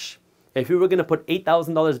cash. If you were going to put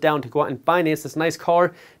 $8,000 down to go out and finance this nice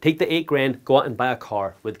car, take the $8,000, go out and buy a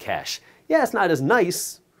car with cash. Yeah, it's not as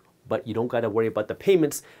nice, but you don't got to worry about the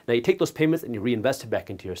payments. Now you take those payments and you reinvest it back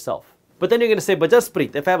into yourself. But then you're going to say, but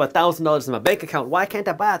Jaspreet, if I have $1,000 in my bank account, why can't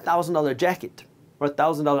I buy a $1,000 jacket or a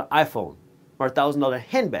 $1,000 iPhone or a $1,000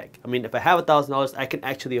 handbag? I mean, if I have $1,000, I can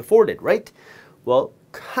actually afford it, right? Well,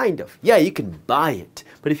 kind of. Yeah, you can buy it.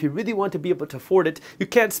 But if you really want to be able to afford it, you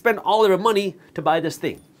can't spend all of your money to buy this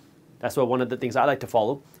thing. That's why one of the things I like to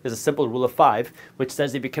follow is a simple rule of 5, which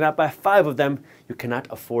says if you cannot buy 5 of them, you cannot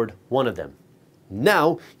afford 1 of them.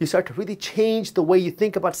 Now, you start to really change the way you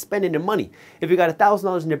think about spending your money. If you got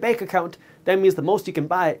 $1,000 in your bank account, that means the most you can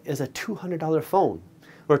buy is a $200 phone,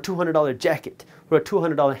 or a $200 jacket, or a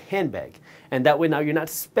 $200 handbag. And that way now you're not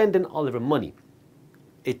spending all of your money.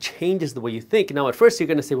 It changes the way you think. Now, at first you're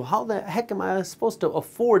going to say, well, how the heck am I supposed to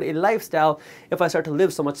afford a lifestyle if I start to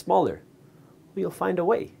live so much smaller? Well, you'll find a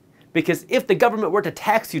way. Because if the government were to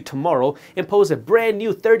tax you tomorrow, impose a brand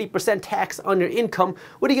new 30% tax on your income,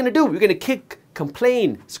 what are you going to do? You're going to kick,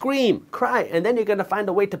 complain, scream, cry, and then you're going to find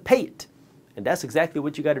a way to pay it. And that's exactly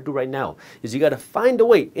what you got to do right now, is you got to find a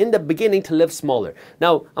way in the beginning to live smaller.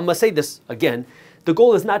 Now, I'm going to say this again. The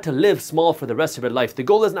goal is not to live small for the rest of your life. The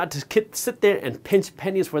goal is not to sit there and pinch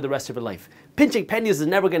pennies for the rest of your life. Pinching pennies is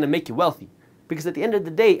never going to make you wealthy. Because at the end of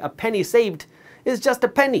the day, a penny saved is just a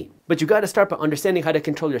penny. But you got to start by understanding how to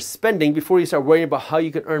control your spending before you start worrying about how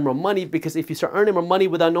you can earn more money, because if you start earning more money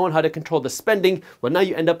without knowing how to control the spending, well, now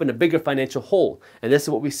you end up in a bigger financial hole. And this is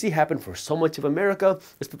what we see happen for so much of America,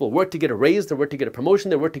 is people work to get a raise, they work to get a promotion,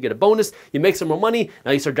 they work to get a bonus, you make some more money,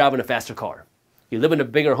 now you start driving a faster car. You live in a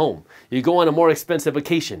bigger home. You go on a more expensive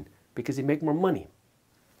vacation because you make more money.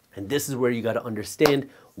 And this is where you got to understand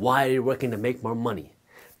why you're working to make more money.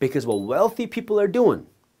 Because what wealthy people are doing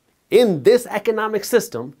in this economic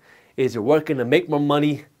system is you're working to make more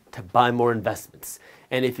money to buy more investments.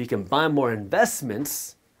 And if you can buy more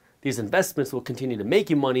investments, these investments will continue to make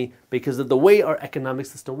you money because of the way our economic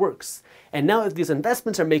system works. And now if these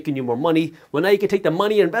investments are making you more money, well, now you can take the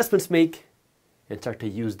money your investments make and start to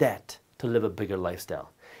use that to live a bigger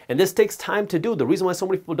lifestyle. And this takes time to do. The reason why so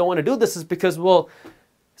many people don't want to do this is because, well,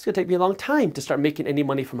 it's going to take me a long time to start making any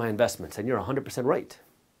money from my investments. And you're 100% right.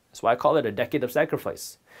 That's why I call it a decade of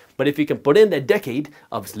sacrifice. But if you can put in that decade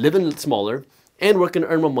of living smaller and working to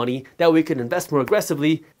earn more money, that way you can invest more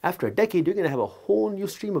aggressively, after a decade, you're going to have a whole new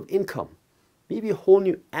stream of income. Maybe a whole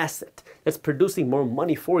new asset that's producing more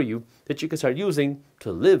money for you that you can start using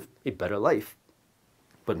to live a better life.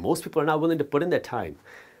 But most people are not willing to put in that time.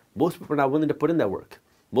 Most people are not willing to put in that work.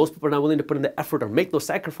 Most people are not willing to put in the effort or make those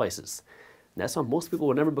sacrifices. And that's why most people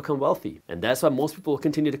will never become wealthy. And that's why most people will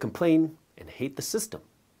continue to complain and hate the system.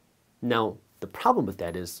 Now, the problem with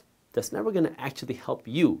that is that's never going to actually help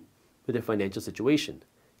you with your financial situation.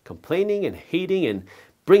 Complaining and hating and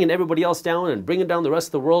bringing everybody else down and bringing down the rest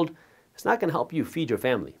of the world, it's not going to help you feed your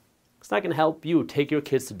family. It's not going to help you take your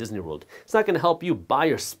kids to Disney World. It's not going to help you buy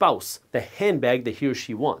your spouse the handbag that he or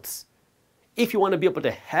she wants. If you want to be able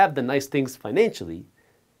to have the nice things financially,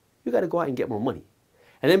 you got to go out and get more money.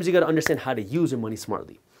 And that means you got to understand how to use your money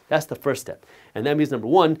smartly. That's the first step. And that means, number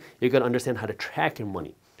one, you got to understand how to track your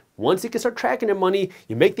money. Once you can start tracking your money,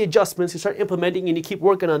 you make the adjustments, you start implementing, and you keep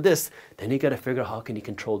working on this, then you got to figure out how can you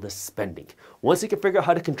control the spending. Once you can figure out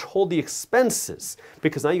how to control the expenses,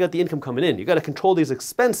 because now you got the income coming in, you got to control these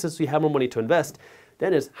expenses so you have more money to invest,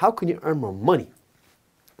 then is how can you earn more money?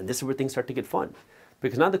 And this is where things start to get fun.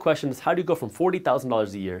 Because now the question is, how do you go from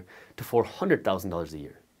 $40,000 a year to $400,000 a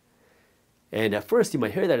year? And at first you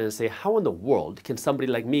might hear that and say, how in the world can somebody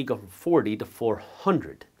like me go from 40 to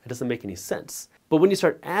 400? It doesn't make any sense. But when you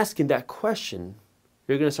start asking that question,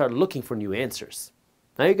 you're going to start looking for new answers.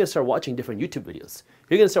 Now you're going to start watching different YouTube videos.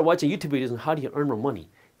 You're going to start watching YouTube videos on how do you earn more money?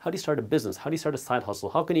 How do you start a business? How do you start a side hustle?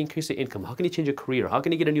 How can you increase your income? How can you change your career? How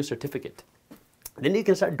can you get a new certificate? And then you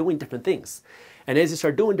can start doing different things. And as you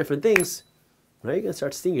start doing different things, now you're going to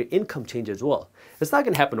start seeing your income change as well. It's not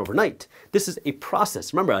going to happen overnight. This is a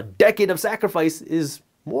process. Remember, a decade of sacrifice is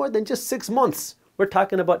more than just 6 months. We're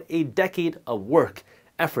talking about a decade of work,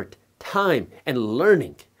 effort, time, and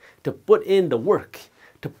learning to put in the work,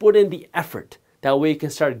 to put in the effort. That way you can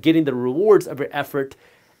start getting the rewards of your effort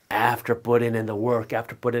after putting in the work,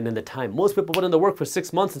 after putting in the time. Most people put in the work for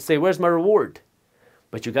 6 months and say, where's my reward?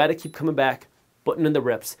 But you got to keep coming back, putting in the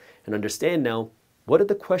reps, and understand now, what are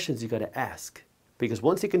the questions you got to ask? Because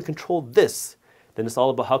once you can control this, then it's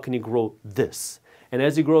all about how can you grow this. And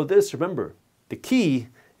as you grow this, remember, the key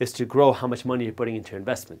is to grow how much money you're putting into your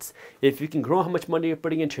investments. If you can grow how much money you're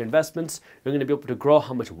putting into your investments, you're going to be able to grow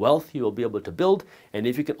how much wealth you will be able to build. And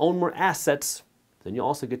if you can own more assets, then you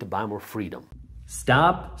also get to buy more freedom.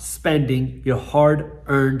 Stop spending your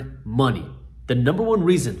hard-earned money. The number one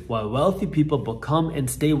reason why wealthy people become and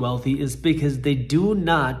stay wealthy is because they do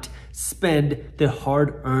not spend their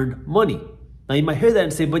hard-earned money. Now you might hear that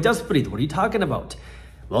and say, but Jaspreet, what are you talking about?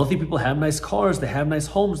 Wealthy people have nice cars, they have nice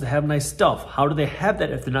homes, they have nice stuff. How do they have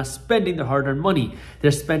that if they're not spending their hard-earned money?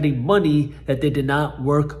 They're spending money that they did not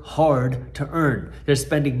work hard to earn. They're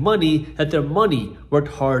spending money that their money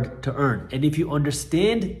worked hard to earn. And if you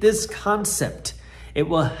understand this concept, it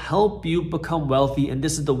will help you become wealthy. And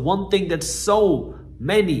this is the one thing that so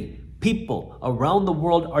many people around the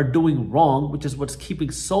world are doing wrong, which is what's keeping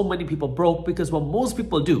so many people broke, because what most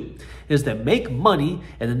people do is they make money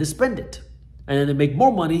and then they spend it. And then they make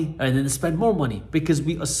more money and then they spend more money, because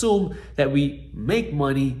we assume that we make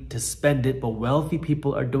money to spend it, but wealthy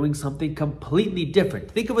people are doing something completely different.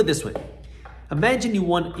 Think of it this way. Imagine you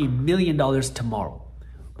won $1 million tomorrow.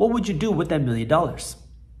 What would you do with that $1 million?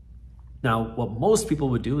 Now, what most people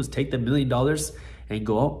would do is take the $1 million and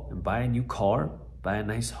go out and buy a new car, buy a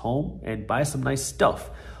nice home, and buy some nice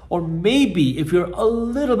stuff. Or maybe if you're a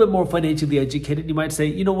little bit more financially educated, you might say,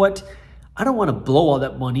 you know what? I don't want to blow all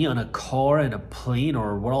that money on a car and a plane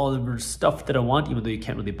or all the stuff that I want, even though you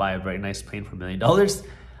can't really buy a very nice plane for $1 million.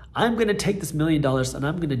 I'm going to take this $1 million and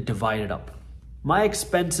I'm going to divide it up. My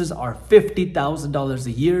expenses are $50,000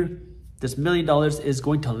 a year. This $1 million is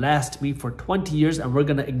going to last me for 20 years and we're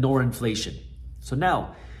going to ignore inflation. So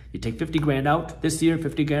now you take 50 grand out this year,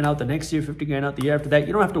 50 grand out the next year, 50 grand out the year after that.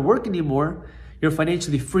 You don't have to work anymore. You're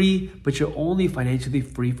financially free, but you're only financially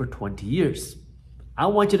free for 20 years. I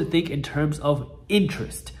want you to think in terms of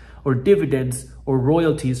interest or dividends or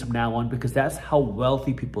royalties from now on, because that's how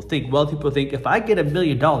wealthy people think. Wealthy people think, if I get $1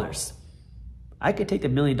 million, I can take the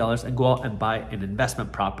 $1 million and go out and buy an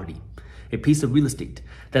investment property, a piece of real estate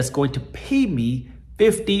that's going to pay me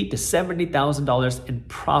 $50,000 to $70,000 in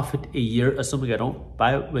profit a year, assuming I don't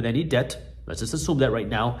buy it with any debt. Let's just assume that right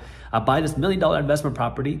now. I buy this $1 million investment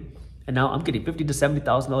property, and now I'm getting $50,000 to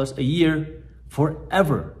 $70,000 a year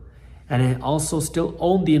forever. And I also still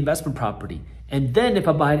own the investment property. And then if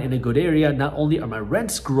I buy it in a good area, not only are my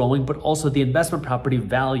rents growing, but also the investment property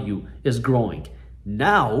value is growing.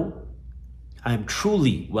 Now, I'm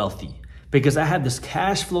truly wealthy because I have this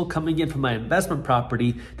cash flow coming in from my investment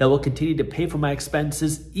property that will continue to pay for my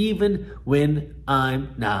expenses even when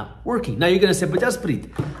I'm not working. Now you're gonna say, but Jaspreet,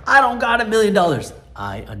 I don't got $1 million.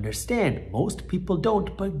 I understand. Most people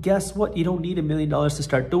don't, but guess what? You don't need $1 million to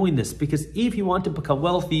start doing this, because if you want to become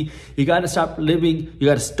wealthy, you got to start living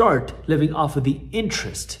off of the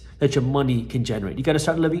interest that your money can generate. You got to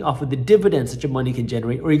start living off of the dividends that your money can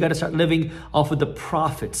generate, or you got to start living off of the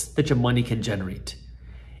profits that your money can generate.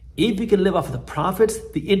 If you can live off of the profits,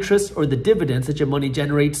 the interest, or the dividends that your money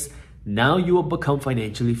generates, Now you will become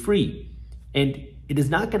financially free. And it is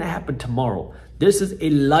not going to happen tomorrow. This is a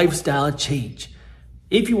lifestyle change.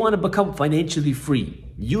 If you want to become financially free,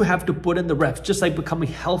 you have to put in the reps. Just like becoming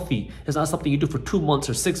healthy is not something you do for 2 months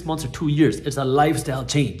or 6 months or 2 years. It's a lifestyle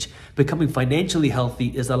change. Becoming financially healthy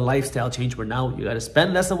is a lifestyle change where now you got to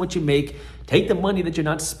spend less on what you make, take the money that you're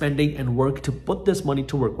not spending and work to put this money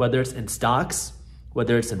to work, whether it's in stocks,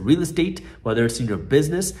 whether it's in real estate, whether it's in your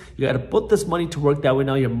business. You got to put this money to work. That way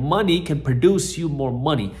now your money can produce you more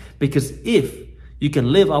money. Because if you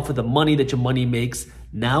can live off of the money that your money makes,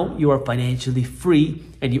 now you are financially free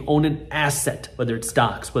and you own an asset, whether it's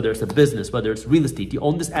stocks, whether it's a business, whether it's real estate. You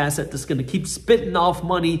own this asset that's going to keep spitting off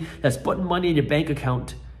money, that's putting money in your bank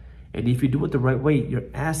account. And if you do it the right way, your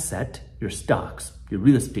asset, your stocks, your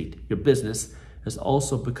real estate, your business is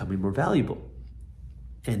also becoming more valuable.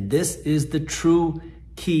 And this is the true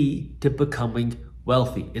key to becoming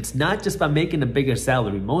wealthy. It's not just by making a bigger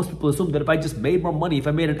salary. Most people assume that if I just made more money, if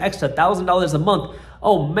I made an extra $1,000 a month,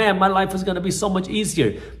 oh man, my life is going to be so much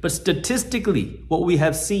easier. But statistically, what we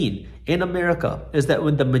have seen in America is that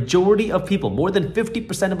when the majority of people, more than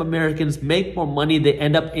 50% of Americans make more money, they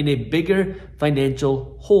end up in a bigger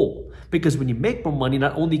financial hole. Because when you make more money,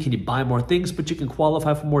 not only can you buy more things, but you can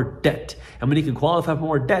qualify for more debt. And when you can qualify for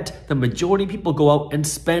more debt, the majority of people go out and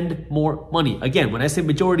spend more money. Again, when I say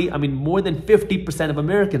majority, I mean more than 50% of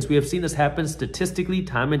Americans. We have seen this happen statistically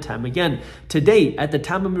time and time again. Today, at the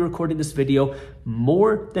time of me recording this video,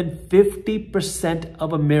 more than 50%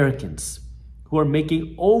 of Americans who are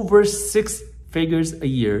making over 6 figures a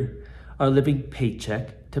year are living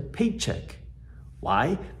paycheck to paycheck.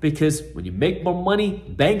 Why? Because when you make more money,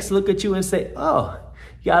 banks look at you and say, oh,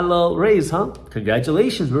 you got a little raise, huh?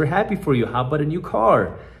 Congratulations, we're happy for you. How about a new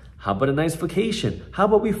car? How about a nice vacation? How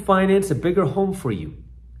about we finance a bigger home for you?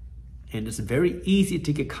 And it's very easy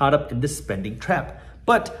to get caught up in this spending trap.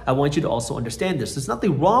 But I want you to also understand this. There's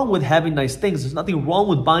nothing wrong with having nice things. There's nothing wrong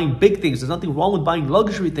with buying big things. There's nothing wrong with buying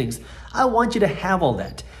luxury things. I want you to have all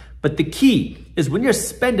that. But the key is when you're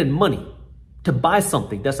spending money to buy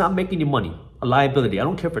something that's not making you money, a liability. I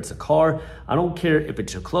don't care if it's a car. I don't care if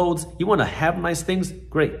it's your clothes. You want to have nice things?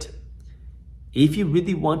 Great. If you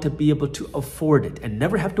really want to be able to afford it and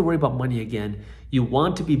never have to worry about money again, you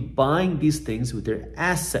want to be buying these things with your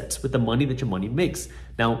assets, with the money that your money makes.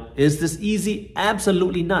 Now, is this easy?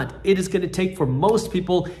 Absolutely not. It is going to take for most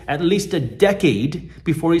people at least a decade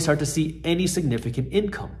before you start to see any significant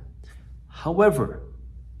income. However,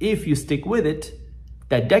 if you stick with it,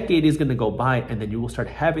 that decade is going to go by and then you will start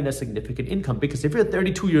having that significant income. Because if you're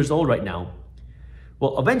 32 years old right now,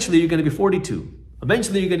 well, eventually you're going to be 42.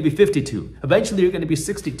 Eventually you're going to be 52. Eventually you're going to be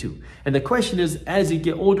 62. And the question is, as you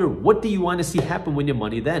get older, what do you want to see happen with your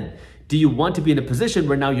money then? Do you want to be in a position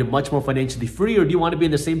where now you're much more financially free, or do you want to be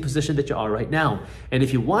in the same position that you are right now? And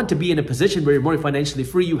if you want to be in a position where you're more financially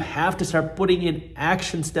free, you have to start putting in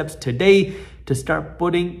action steps today to start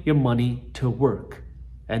putting your money to work.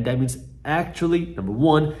 And that means actually, number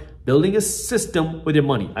one, building a system with your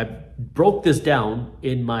money. I broke this down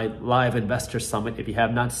in my live investor summit. If you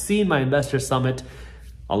have not seen my investor summit,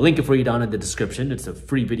 I'll link it for you down in the description. It's a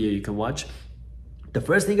free video you can watch. The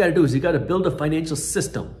first thing you gotta do is you gotta build a financial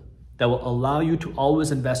system that will allow you to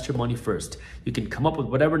always invest your money first. You can come up with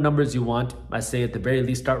whatever numbers you want. I say at the very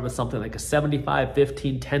least, start with something like a 75,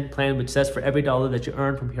 15, 10 plan, which says for every dollar that you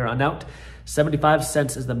earn from here on out, 75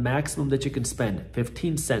 cents is the maximum that you can spend.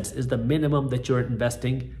 15 cents is the minimum that you're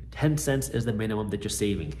investing. 10 cents is the minimum that you're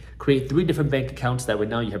saving. Create 3 different bank accounts. That way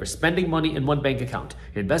now you have your spending money in one bank account,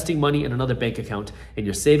 you're investing money in another bank account, and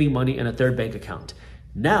you're saving money in a third bank account.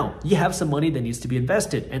 Now you have some money that needs to be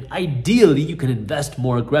invested, and ideally you can invest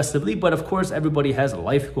more aggressively, but of course everybody has a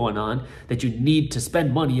life going on that you need to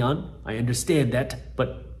spend money on. I understand that,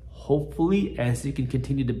 but hopefully as you can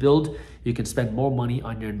continue to build, you can spend more money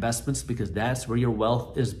on your investments, because that's where your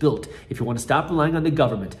wealth is built. If you want to stop relying on the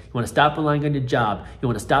government, you want to stop relying on your job, you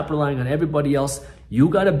want to stop relying on everybody else, you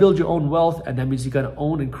got to build your own wealth, and that means you got to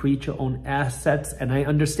own and create your own assets. And I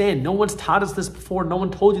understand no one's taught us this before, no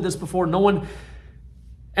one told you this before, no one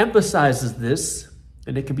emphasizes this,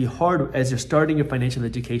 and it can be hard as you're starting your financial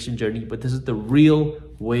education journey, but this is the real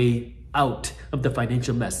way out of the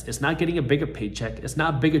financial mess. It's not getting a bigger paycheck. It's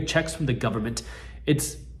not bigger checks from the government.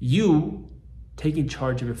 It's you taking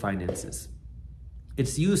charge of your finances.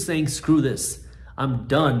 It's you saying, screw this. I'm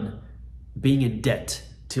done being in debt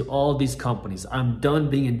to all these companies. I'm done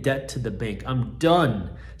being in debt to the bank. I'm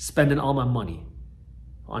done spending all my money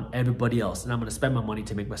on everybody else, and I'm gonna spend my money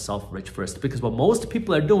to make myself rich first. Because what most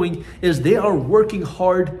people are doing is they are working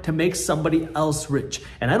hard to make somebody else rich.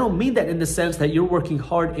 And I don't mean that in the sense that you're working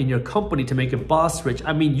hard in your company to make your boss rich.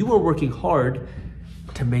 I mean, you are working hard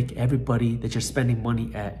to make everybody that you're spending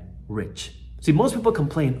money at rich. See, most people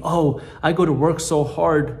complain, oh, I go to work so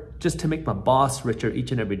hard just to make my boss richer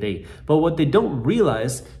each and every day. But what they don't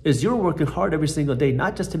realize is you're working hard every single day,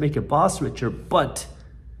 not just to make your boss richer, but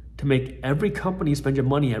to make every company you spend your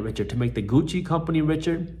money at richer, to make the Gucci company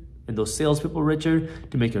richer and those salespeople richer,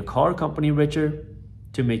 to make your car company richer,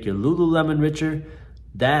 to make your Lululemon richer.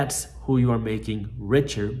 That's who you are making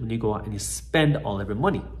richer when you go out and you spend all of your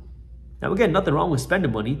money. Now again, nothing wrong with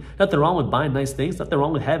spending money, nothing wrong with buying nice things, nothing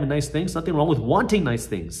wrong with having nice things, nothing wrong with wanting nice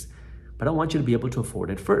things. But I want you to be able to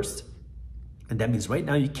afford it first. And that means right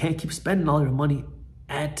now you can't keep spending all your money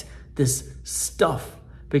at this stuff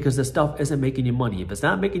because the stuff isn't making you money. If it's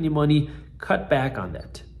not making you money, cut back on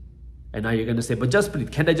that. And now you're gonna say, but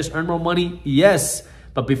Jaspreet, can't I just earn more money? Yes,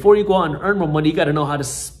 but before you go out and earn more money, you gotta know how to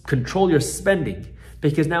control your spending.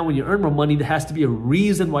 Because now when you earn more money, there has to be a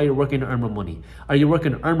reason why you're working to earn more money. Are you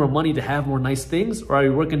working to earn more money to have more nice things? Or are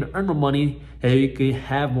you working to earn more money so you can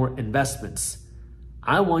have more investments?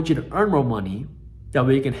 I want you to earn more money, that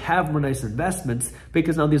way you can have more nice investments,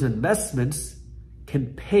 because now these investments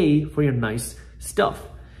can pay for your nice stuff.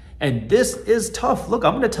 And this is tough. Look,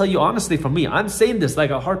 I'm gonna tell you honestly from me, I'm saying this like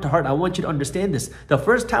a heart to heart. I want you to understand this. The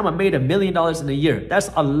first time I made $1 million in a year, that's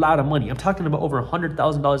a lot of money. I'm talking about over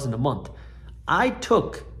 $100,000 in a month. I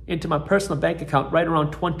took into my personal bank account right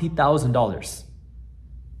around $20,000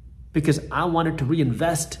 because I wanted to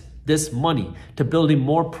reinvest this money to building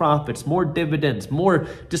more profits, more dividends, more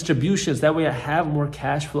distributions. That way I have more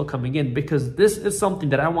cash flow coming in, because this is something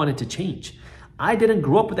that I wanted to change. I didn't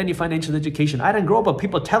grow up with any financial education. I didn't grow up with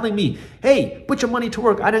people telling me, hey, put your money to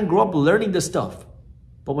work. I didn't grow up learning this stuff.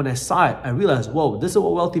 But when I saw it, I realized, whoa, this is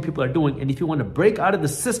what wealthy people are doing. And if you want to break out of the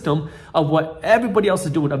system of what everybody else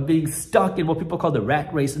is doing, of being stuck in what people call the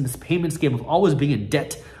rat race, in this payment scheme of always being in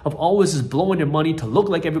debt, of always just blowing your money to look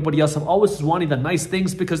like everybody else, of always just wanting the nice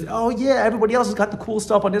things because, oh yeah, everybody else has got the cool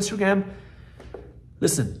stuff on Instagram.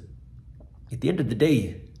 Listen, at the end of the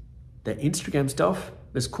day, the Instagram stuff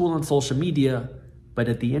is cool on social media, but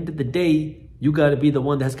at the end of the day, you got to be the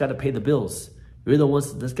one that's got to pay the bills. You're the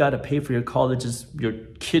ones that's got to pay for your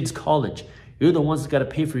kids' college. You're the ones that's got to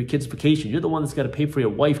pay for your kids' vacation. You're the one that's got to pay for your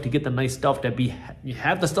wife to get the nice stuff, you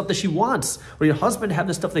have the stuff that she wants, or your husband to have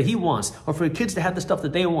the stuff that he wants, or for your kids to have the stuff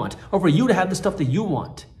that they want, or for you to have the stuff that you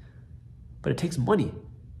want. But it takes money.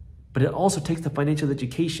 But it also takes the financial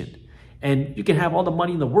education. And you can have all the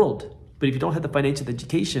money in the world, but if you don't have the financial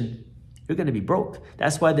education, you're going to be broke.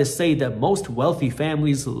 That's why they say that most wealthy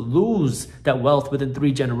families lose that wealth within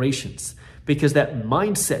 3 generations. Because that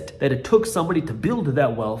mindset that it took somebody to build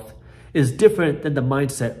that wealth is different than the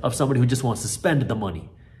mindset of somebody who just wants to spend the money.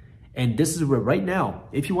 And this is where right now,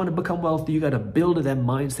 if you want to become wealthy, you got to build that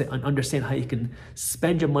mindset and understand how you can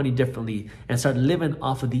spend your money differently and start living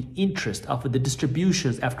off of the interest, off of the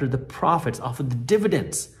distributions, after the profits, off of the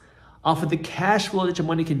dividends, off of the cash flow that your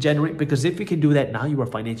money can generate. Because if you can do that, now you are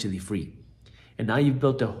financially free. And now you've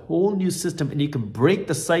built a whole new system, and you can break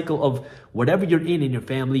the cycle of whatever you're in your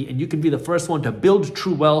family, and you can be the first one to build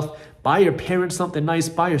true wealth, buy your parents something nice,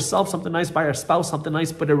 buy yourself something nice, buy your spouse something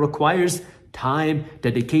nice, but it requires time,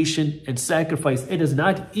 dedication, and sacrifice. It is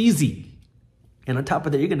not easy. And on top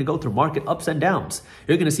of that, you're going to go through market ups and downs.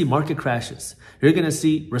 You're going to see market crashes. You're going to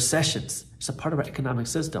see recessions. It's a part of our economic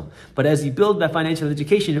system. But as you build that financial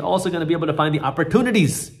education, you're also going to be able to find the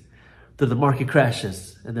opportunities through the market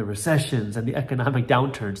crashes and the recessions and the economic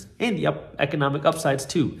downturns and the economic upsides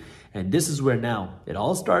too. And this is where now it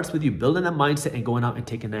all starts with you building that mindset and going out and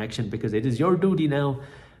taking action, because it is your duty now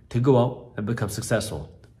to go out and become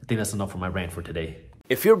successful. I think that's enough for my rant for today.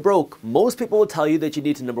 If you're broke, most people will tell you that you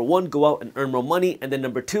need to, number 1, go out and earn more money, and then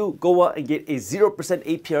number 2, go out and get a 0%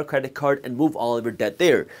 APR credit card and move all of your debt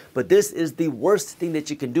there. But this is the worst thing that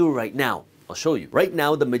you can do right now. I'll show you. Right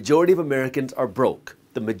now, the majority of Americans are broke.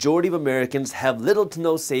 The majority of Americans have little to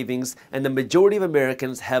no savings, and the majority of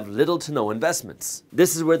Americans have little to no investments.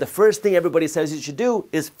 This is where the first thing everybody says you should do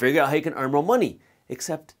is figure out how you can earn more money.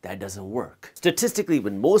 Except that doesn't work. Statistically,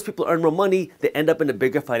 when most people earn more money, they end up in a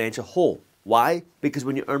bigger financial hole. Why? Because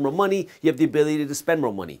when you earn more money, you have the ability to spend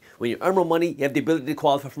more money. When you earn more money, you have the ability to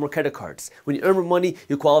qualify for more credit cards. When you earn more money,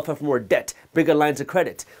 you qualify for more debt, bigger lines of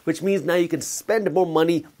credit, which means now you can spend more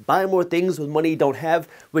money, buy more things with money you don't have,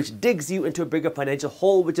 which digs you into a bigger financial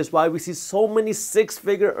hole, which is why we see so many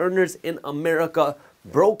 6-figure earners in America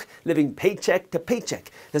broke, living paycheck to paycheck.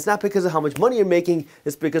 It's not because of how much money you're making,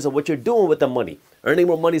 it's because of what you're doing with the money. Earning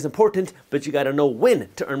more money is important, but you gotta know when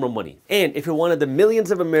to earn more money. And if you're one of the millions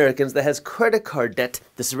of Americans that has credit card debt,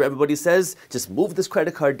 this is what everybody says, just move this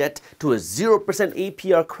credit card debt to a 0%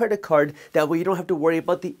 APR credit card. That way you don't have to worry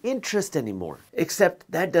about the interest anymore.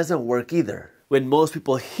 Except that doesn't work either. When most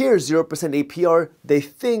people hear 0% APR, they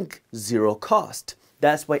think zero cost.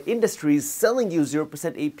 That's why industries selling you 0%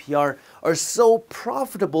 APR are so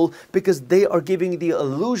profitable, because they are giving you the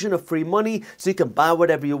illusion of free money so you can buy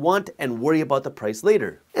whatever you want and worry about the price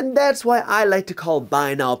later. And that's why I like to call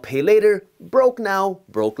buy now, pay later, broke now,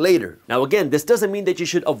 broke later. Now again, this doesn't mean that you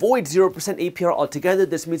should avoid 0% APR altogether.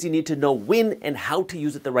 This means you need to know when and how to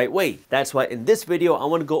use it the right way. That's why in this video, I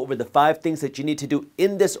want to go over the 5 things that you need to do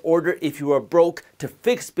in this order if you are broke, to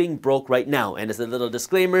fix being broke right now. And as a little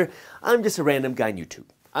disclaimer, I'm just a random guy on YouTube.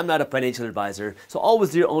 I'm not a financial advisor, so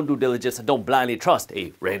always do your own due diligence and don't blindly trust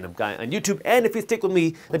a random guy on YouTube. And if you stick with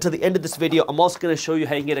me until the end of this video, I'm also going to show you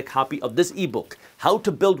how you can get a copy of this ebook, How to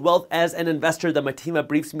Build Wealth as an Investor, that my team at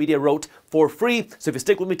Briefs Media wrote for free. So if you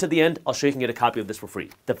stick with me to the end, I'll show you can get a copy of this for free.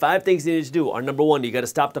 The 5 things you need to do are: number 1, you got to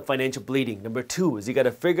stop the financial bleeding. Number 2 is you got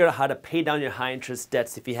to figure out how to pay down your high interest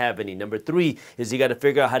debts if you have any. Number 3 is you got to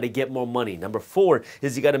figure out how to get more money. Number 4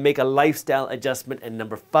 is you got to make a lifestyle adjustment. And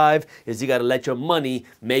number 5 is you got to let your money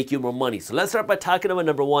make you more money. So let's start by talking about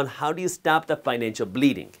number 1, how do you stop the financial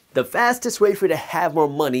bleeding? The fastest way for you to have more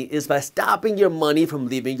money is by stopping your money from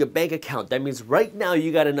leaving your bank account. That means right now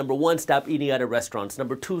you got to, number 1, stop eating out of restaurants.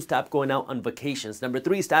 Number 2, stop going out on vacations. Number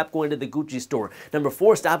 3, stop going to the Gucci store. Number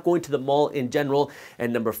 4, stop going to the mall in general.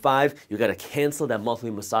 And number 5, you got to cancel that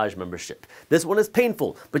monthly massage membership. This one is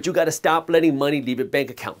painful, but you got to stop letting money leave your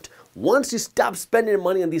bank account. Once you stop spending your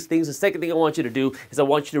money on these things, the second thing I want you to do is I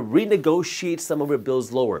want you to renegotiate some of your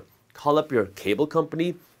bills lower. Call up your cable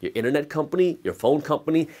company, your internet company, your phone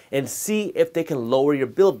company, and see if they can lower your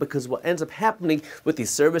bill, because what ends up happening with these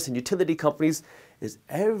service and utility companies is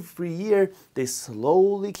every year they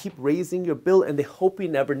slowly keep raising your bill, and they hope you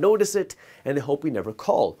never notice it, and they hope you never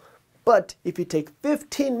call. But if you take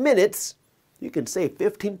 15 minutes, you can save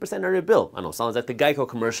 15% on your bill. I know, sounds like the Geico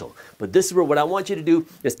commercial, but this is where what I want you to do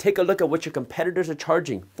is take a look at what your competitors are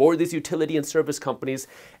charging for these utility and service companies,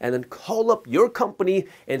 and then call up your company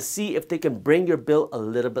and see if they can bring your bill a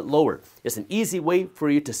little bit lower. It's an easy way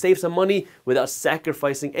for you to save some money without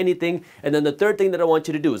sacrificing anything. And then the third thing that I want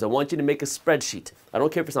you to do is I want you to make a spreadsheet. I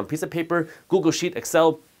don't care if it's on a piece of paper, Google Sheet,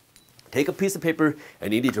 Excel. Take a piece of paper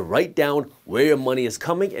and you need to write down where your money is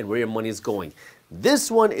coming and where your money is going.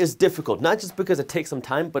 This one is difficult, not just because it takes some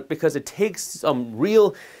time, but because it takes some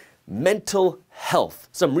real mental health,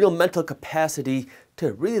 some real mental capacity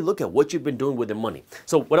to really look at what you've been doing with your money.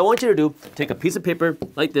 So what I want you to do, take a piece of paper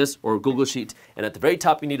like this or a Google Sheet, and at the very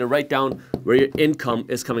top you need to write down where your income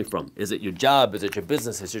is coming from. Is it your job? Is it your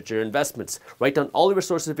business? Is it your investments? Write down all of your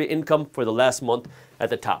sources of your income for the last month at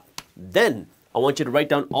the top. Then I want you to write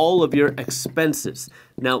down all of your expenses.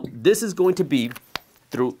 Now this is going to be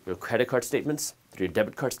through your credit card statements, through your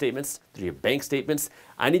debit card statements, through your bank statements.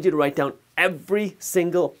 I need you to write down every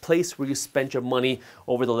single place where you spent your money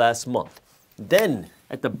over the last month. Then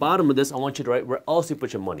at the bottom of this, I want you to write where else you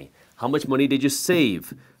put your money. How much money did you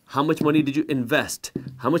save? How much money did you invest?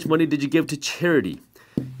 How much money did you give to charity?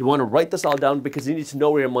 You want to write this all down because you need to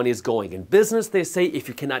know where your money is going. In business, they say if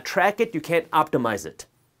you cannot track it, you can't optimize it.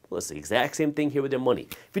 Well, it's the exact same thing here with your money.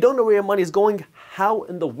 If you don't know where your money is going, how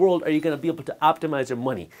in the world are you going to be able to optimize your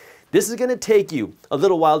money? This is going to take you a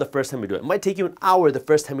little while the first time you do it. It might take you an hour the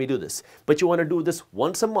first time you do this, but you want to do this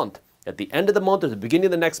once a month. At the end of the month or the beginning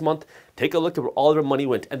of the next month, take a look at where all of your money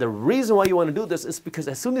went. And the reason why you want to do this is because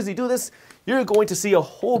as soon as you do this, you're going to see a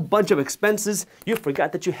whole bunch of expenses you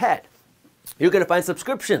forgot that you had. You're going to find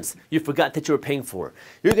subscriptions you forgot that you were paying for.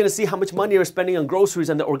 You're going to see how much money you're spending on groceries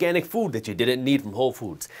and the organic food that you didn't need from Whole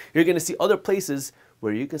Foods. You're going to see other places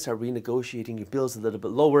where you can start renegotiating your bills a little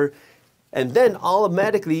bit lower. And then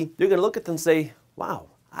automatically, you're going to look at them and say, wow,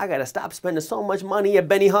 I got to stop spending so much money at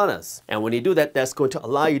Benihana's. And when you do that, that's going to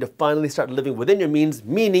allow you to finally start living within your means,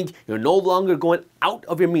 meaning you're no longer going out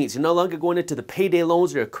of your means. You're no longer going into the payday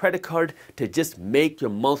loans or your credit card to just make your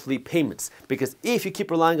monthly payments. Because if you keep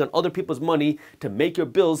relying on other people's money to make your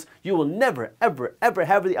bills, you will never, ever, ever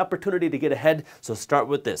have the opportunity to get ahead. So start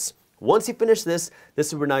with this. Once you finish this, this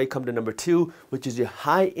is where now you come to number 2, which is your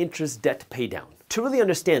high interest debt pay down. To really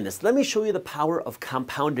understand this, let me show you the power of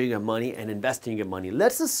compounding your money and investing your money.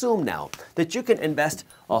 Let's assume now that you can invest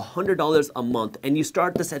 $100 a month and you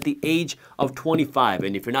start this at the age of 25.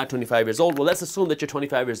 And if you're not 25 years old, well, let's assume that you're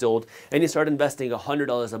 25 years old and you start investing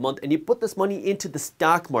 $100 a month and you put this money into the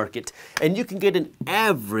stock market and you can get an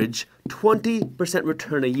average 20%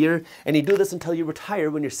 return a year, and you do this until you retire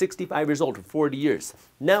when you're 65 years old for 40 years.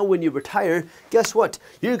 Now when you retire, guess what?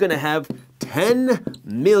 You're gonna have $10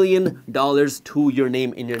 million to your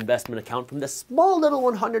name in your investment account from this small little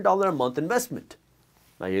 $100 a month investment.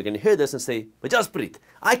 Now you're gonna hear this and say, but Jaspreet,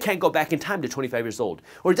 I can't go back in time to 25 years old.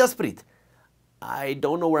 Or Jaspreet, I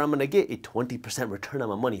don't know where I'm going to get a 20% return on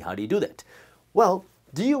my money. How do you do that? Well,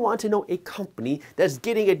 do you want to know a company that's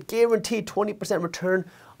getting a guaranteed 20% return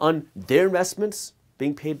on their investments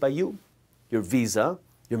being paid by you? Your Visa,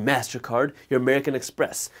 your MasterCard, your American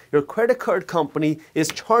Express. Your credit card company is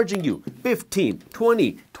charging you 15,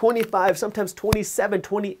 20, 25, sometimes 27,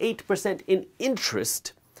 28% in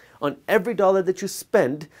interest on every dollar that you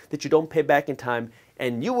spend that you don't pay back in time,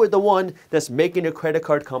 and you are the one that's making your credit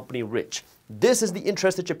card company rich. This is the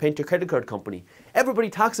interest that you're paying to your credit card company. Everybody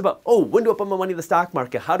talks about, oh, when do I put my money in the stock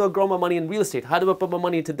market? How do I grow my money in real estate? How do I put my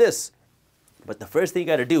money into this? But the first thing you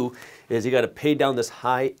got to do is you got to pay down this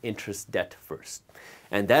high interest debt first.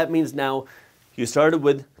 And that means now you started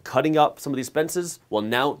with cutting up some of the expenses. Well,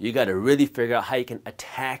 now you got to really figure out how you can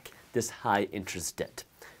attack this high interest debt.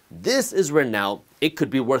 This is where now it could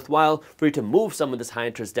be worthwhile for you to move some of this high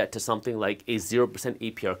interest debt to something like a 0%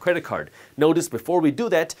 APR credit card. Notice before we do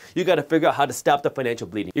that, you got to figure out how to stop the financial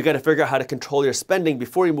bleeding. You got to figure out how to control your spending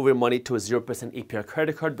before you move your money to a 0% APR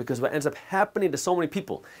credit card, because what ends up happening to so many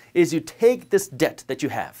people is you take this debt that you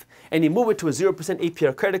have and you move it to a 0%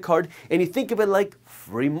 APR credit card and you think of it like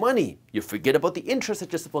free money. You forget about the interest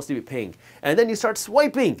that you're supposed to be paying, and then you start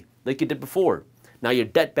swiping like you did before. Now your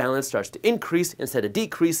debt balance starts to increase instead of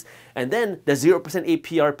decrease, and then the 0%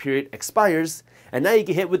 APR period expires, and now you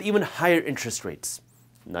get hit with even higher interest rates.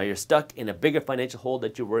 Now you're stuck in a bigger financial hole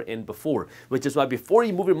that you were in before, which is why before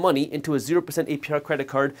you move your money into a 0% APR credit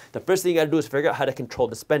card, the first thing you gotta do is figure out how to control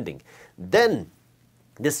the spending. Then,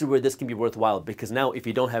 this is where this can be worthwhile, because now if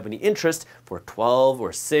you don't have any interest for 12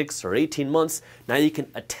 or 6 or 18 months, now you can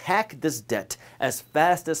attack this debt as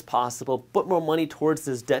fast as possible, put more money towards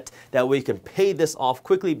this debt, that way you can pay this off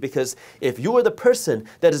quickly, because if you are the person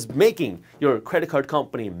that is making your credit card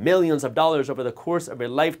company millions of dollars over the course of your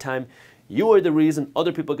lifetime, you are the reason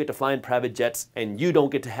other people get to fly in private jets and you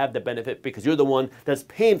don't get to have the benefit because you're the one that's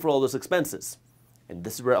paying for all those expenses. And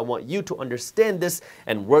this is where I want you to understand this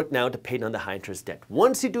and work now to pay down the high interest debt.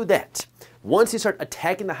 Once you do that, once you start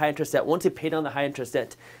attacking the high interest debt, once you pay down the high interest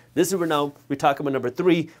debt, this is where now we talk about number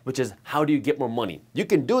 3, which is how do you get more money? You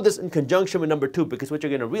can do this in conjunction with number 2, because what you're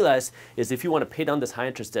going to realize is if you want to pay down this high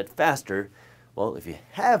interest debt faster, well, if you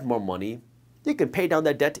have more money, you can pay down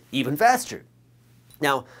that debt even faster.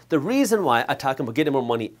 Now, the reason why I talk about getting more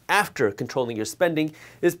money after controlling your spending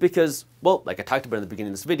is because, well, like I talked about in the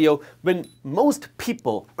beginning of this video, when most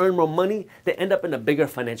people earn more money, they end up in a bigger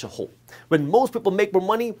financial hole. When most people make more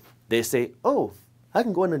money, they say, oh, I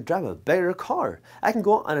can go out and drive a better car. I can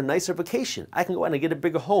go on a nicer vacation. I can go out and get a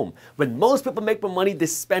bigger home. When most people make more money, they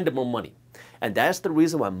spend more money. And that's the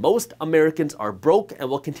reason why most Americans are broke and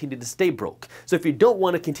will continue to stay broke. So if you don't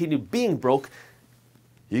want to continue being broke,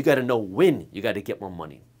 you got to know when you got to get more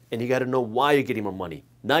money. And you got to know why you're getting more money.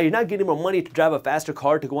 Now, you're not getting more money to drive a faster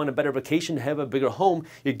car, to go on a better vacation, to have a bigger home.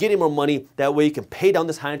 You're getting more money. That way you can pay down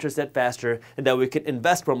this high interest debt faster, and that way you can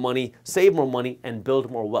invest more money, save more money, and build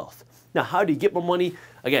more wealth. Now, how do you get more money?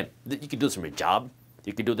 Again, you can do this from your job.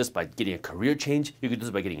 You can do this by getting a career change. You can do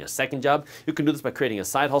this by getting a second job. You can do this by creating a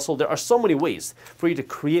side hustle. There are so many ways for you to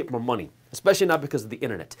create more money, especially not because of the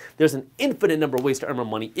internet. There's an infinite number of ways to earn more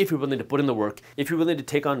money if you're willing to put in the work, if you're willing to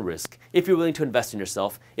take on risk, if you're willing to invest in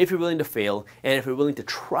yourself, if you're willing to fail, and if you're willing to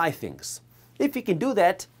try things. If you can do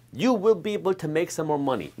that, you will be able to make some more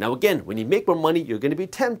money. Now again, when you make more money, you're going to be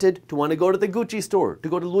tempted to want to go to the Gucci store, to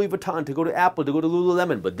go to Louis Vuitton, to go to Apple, to go to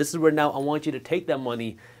Lululemon. But this is where now I want you to take that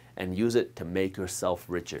money and use it to make yourself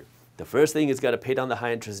richer. The first thing is got to pay down the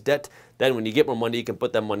high interest debt. Then when you get more money, you can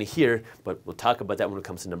put that money here, but we'll talk about that when it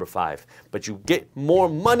comes to number 5. But you get more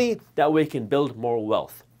money, that way you can build more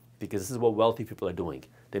wealth, because this is what wealthy people are doing.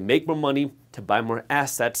 They make more money to buy more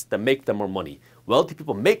assets that make them more money. Wealthy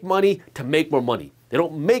people make money to make more money. They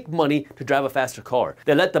don't make money to drive a faster car.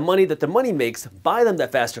 They let the money that the money makes buy them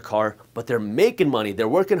that faster car, but they're making money. They're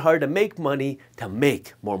working hard to make money to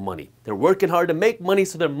make more money. They're working hard to make money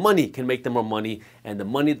so their money can make them more money, and the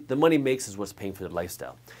money the money makes is what's paying for their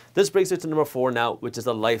lifestyle. This brings us to number 4 now, which is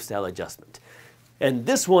a lifestyle adjustment. And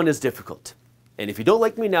this one is difficult. And if you don't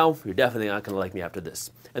like me now, you're definitely not going to like me after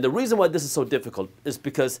this. And the reason why this is so difficult is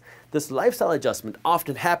because this lifestyle adjustment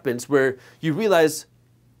often happens where you realize,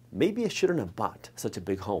 maybe I shouldn't have bought such a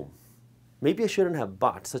big home. Maybe I shouldn't have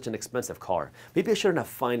bought such an expensive car. Maybe I shouldn't have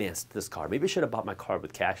financed this car. Maybe I should have bought my car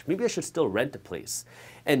with cash. Maybe I should still rent a place.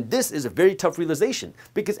 And this is a very tough realization,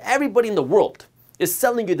 because everybody in the world is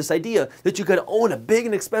selling you this idea that you gotta own a big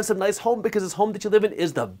and expensive nice home because this home that you live in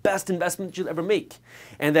is the best investment that you'll ever make.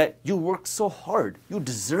 And that you work so hard, you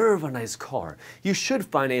deserve a nice car. You should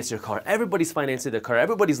finance your car. Everybody's financing their car.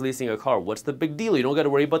 Everybody's leasing a car. What's the big deal? You don't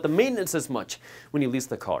gotta worry about the maintenance as much when you lease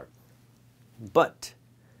the car. But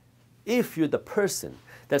If you're the person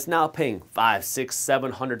that's now paying $500,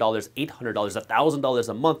 $600, $700, $800, $1,000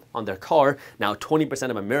 a month on their car, now 20%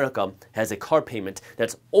 of America has a car payment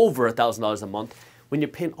that's over $1,000 a month. When you're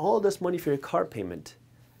paying all this money for your car payment,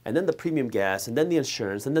 and then the premium gas, and then the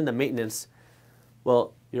insurance, and then the maintenance,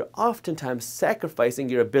 well, you're oftentimes sacrificing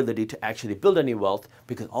your ability to actually build any wealth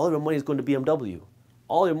because all of your money is going to BMW.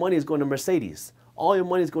 All your money is going to Mercedes. All your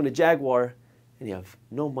money is going to Jaguar, and you have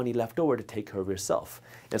no money left over to take care of yourself.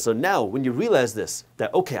 And so now when you realize this,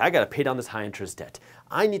 that okay, I got to pay down this high interest debt.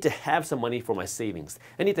 I need to have some money for my savings.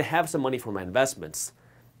 I need to have some money for my investments.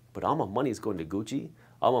 But all my money is going to Gucci.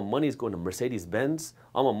 All my money is going to Mercedes-Benz.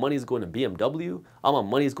 All my money is going to BMW. All my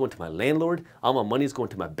money is going to my landlord. All my money is going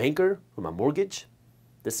to my banker for my mortgage.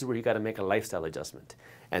 This is where you got to make a lifestyle adjustment.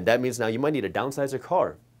 And that means now you might need to downsize your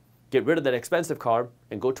car. Get rid of that expensive car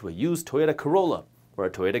and go to a used Toyota Corolla or a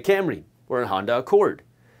Toyota Camry or a Honda Accord.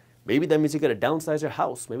 Maybe that means you got to downsize your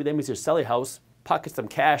house. Maybe that means you sell your house, pocket some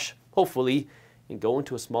cash, hopefully, and go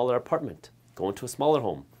into a smaller apartment, go into a smaller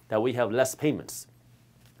home. That way you have less payments.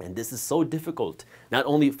 And this is so difficult, not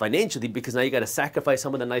only financially, because now you got to sacrifice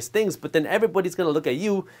some of the nice things, but then everybody's going to look at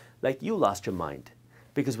you like you lost your mind.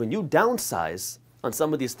 Because when you downsize on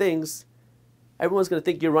some of these things, everyone's going to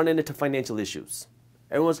think you're running into financial issues.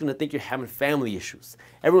 Everyone's going to think you're having family issues.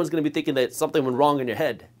 Everyone's going to be thinking that something went wrong in your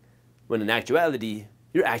head. When in actuality,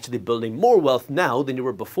 you're actually building more wealth now than you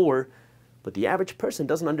were before, but the average person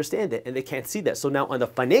doesn't understand it and they can't see that. So now on the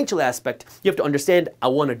financial aspect, you have to understand, I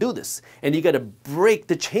want to do this. And you got to break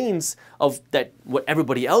the chains of that, what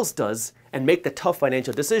everybody else does, and make the tough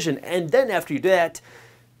financial decision. And then after you do that,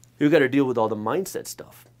 you got to deal with all the mindset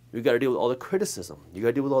stuff. You got to deal with all the criticism. You got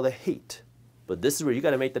to deal with all the hate. But this is where you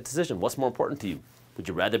got to make the decision. What's more important to you? Would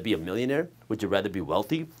you rather be a millionaire? Would you rather be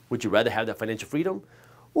wealthy? Would you rather have that financial freedom?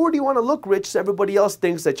 Or do you want to look rich so everybody else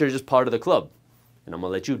thinks that you're just part of the club? And I'm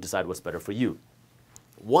going to let you decide what's better for you.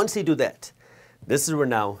 Once you do that, this is where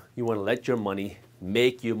now you want to let your money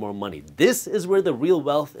make you more money. This is where the real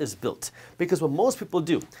wealth is built. Because what most people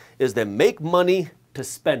do is they make money to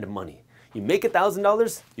spend money. You make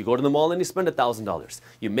 $1,000, you go to the mall and you spend $1,000.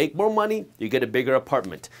 You make more money, you get a bigger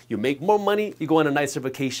apartment. You make more money, you go on a nicer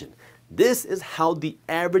vacation. This is how the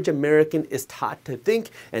average American is taught to think,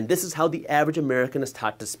 and this is how the average American is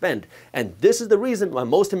taught to spend. And this is the reason why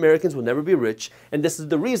most Americans will never be rich, and this is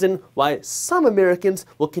the reason why some Americans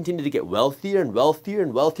will continue to get wealthier and wealthier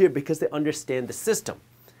and wealthier because they understand the system.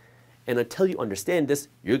 And until you understand this,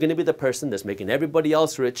 you're going to be the person that's making everybody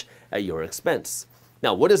else rich at your expense.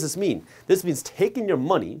 Now, what does this mean? This means taking your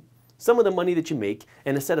money, some of the money that you make,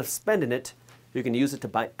 and instead of spending it, you can use it to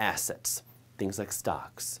buy assets, things like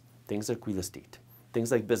stocks, things like real estate,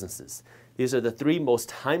 things like businesses. These are the three most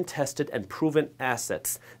time-tested and proven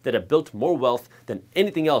assets that have built more wealth than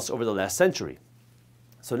anything else over the last century.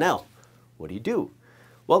 So now, what do?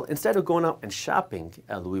 Well, instead of going out and shopping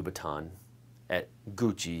at Louis Vuitton, at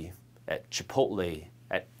Gucci, at Chipotle,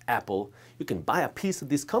 at Apple, you can buy a piece of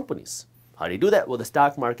these companies. How do you do that? Well, the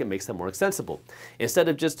stock market makes them more accessible. Instead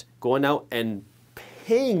of just going out and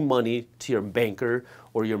paying money to your banker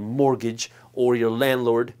or your mortgage or your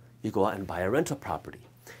landlord, you go out and buy a rental property.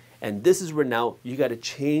 And this is where now you got to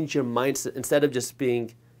change your mindset. Instead of just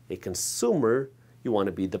being a consumer, you want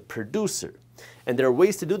to be the producer. And there are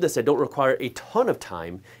ways to do this that don't require a ton of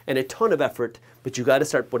time and a ton of effort, but you got to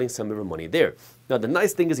start putting some of your money there. Now, the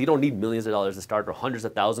nice thing is you don't need millions of dollars to start or hundreds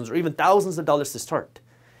of thousands or even thousands of dollars to start.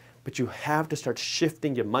 But you have to start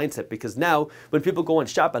shifting your mindset because now when people go and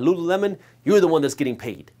shop at Lululemon, you're the one that's getting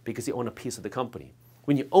paid because you own a piece of the company.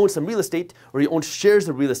 When you own some real estate or you own shares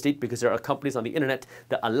of real estate, because there are companies on the internet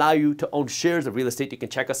that allow you to own shares of real estate. You can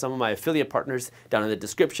check out some of my affiliate partners down in the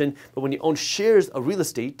description. But when you own shares of real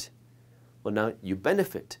estate, well, now you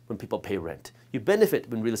benefit when people pay rent. You benefit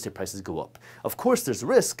when real estate prices go up. Of course, there's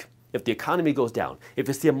risk. If the economy goes down, if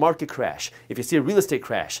you see a market crash, if you see a real estate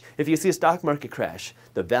crash, if you see a stock market crash,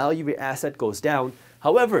 the value of your asset goes down.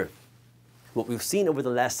 However, what we've seen over the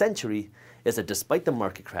last century is that despite the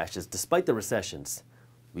market crashes, despite the recessions,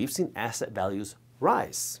 we've seen asset values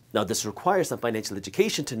rise. Now, this requires some financial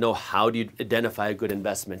education to know how do you identify a good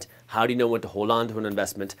investment, how do you know when to hold on to an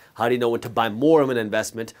investment, how do you know when to buy more of an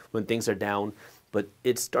investment when things are down. But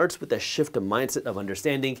it starts with a shift of mindset of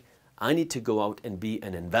understanding I need to go out and be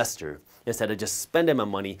an investor instead of just spending my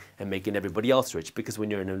money and making everybody else rich. Because when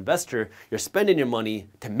you're an investor, you're spending your money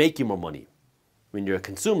to make you more money. When you're a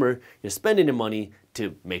consumer, you're spending your money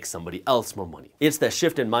to make somebody else more money. It's that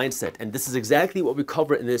shift in mindset, and this is exactly what we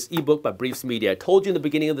cover in this ebook by Briefs Media. I told you in the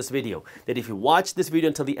beginning of this video that if you watch this video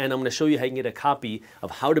until the end, I'm going to show you how you can get a copy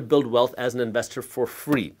of How to Build Wealth as an Investor for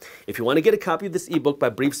free. If you want to get a copy of this ebook by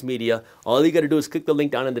Briefs Media, all you got to do is click the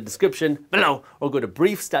link down in the description below or go to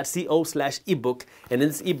briefs.co/ebook. And in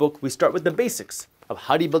this ebook, we start with the basics of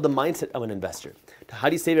how do you build the mindset of an investor, to how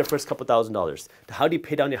do you save your first couple $1,000s, to how do you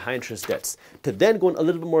pay down your high interest debts, to then going a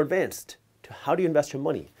little bit more advanced, to how do you invest your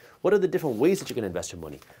money? What are the different ways that you can invest your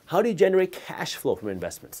money? How do you generate cash flow from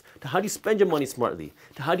investments? To how do you spend your money smartly?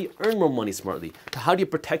 To how do you earn more money smartly? To how do you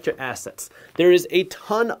protect your assets? There is a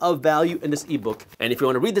ton of value in this ebook. And if you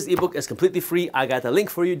want to read this ebook, it's completely free. I got the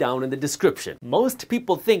link for you down in the description. Most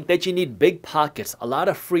people think that you need big pockets, a lot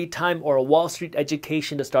of free time, or a Wall Street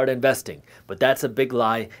education to start investing. But that's a big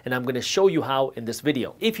lie, and I'm going to show you how in this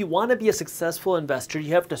video. If you want to be a successful investor,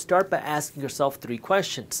 you have to start by asking yourself 3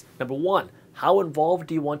 questions. Number 1, how involved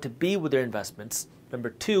do you want to be with your investments? Number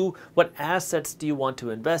 2, what assets do you want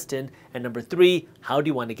to invest in? And number 3, how do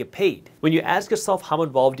you want to get paid? When you ask yourself how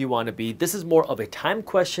involved do you want to be, this is more of a time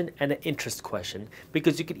question and an interest question,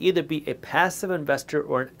 because you could either be a passive investor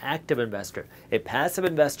or an active investor. A passive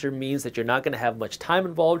investor means that you're not going to have much time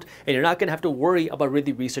involved and you're not going to have to worry about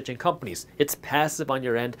really researching companies. It's passive on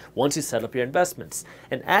your end once you set up your investments.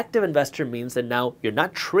 An active investor means that now you're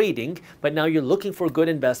not trading, but now you're looking for good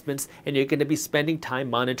investments and you're going to be spending time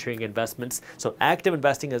monitoring investments. So active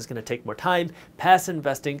investing is going to take more time. Passive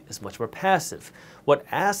investing is much more passive. What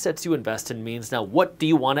assets you invest in means now what do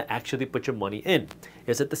you want to actually put your money in?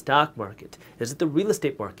 Is it the stock market? Is it the real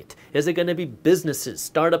estate market? Is it going to be businesses,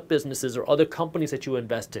 startup businesses, or other companies that you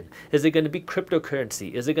invest in? Is it going to be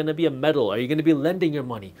cryptocurrency? Is it going to be a metal? Are you going to be lending your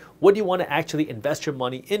money? What do you want to actually invest your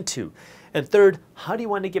money into? And third, how do you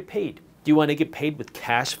want to get paid? Do you want to get paid with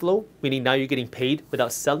cash flow, meaning now you're getting paid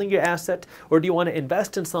without selling your asset? Or do you want to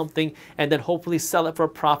invest in something and then hopefully sell it for a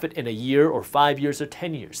profit in a year or 5 years or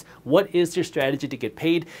 10 years? What is your strategy to get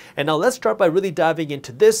paid? And now let's start by really diving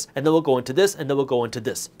into this, and then we'll go into this, and then we'll go into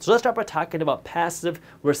this. So let's start by talking about passive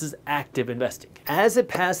versus active investing. As a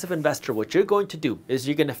passive investor, what you're going to do is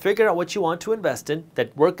you're going to figure out what you want to invest in.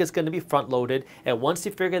 That work is going to be front loaded. And once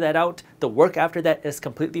you figure that out, the work after that is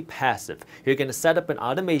completely passive. You're going to set up an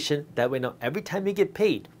automation that way now every time you get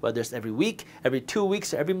paid, whether it's every week, every 2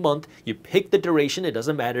 weeks, or every month, you pick the duration, it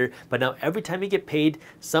doesn't matter, but now every time you get paid,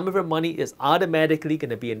 some of your money is automatically going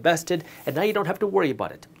to be invested, and now you don't have to worry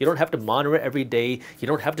about it. You don't have to monitor it every day. You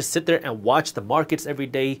don't have to sit there and watch the markets every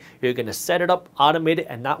day. You're going to set it up, automate it,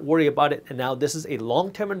 and not worry about it. And now this is a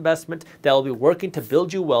long-term investment that will be working to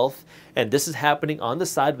build you wealth, and this is happening on the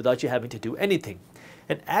side without you having to do anything.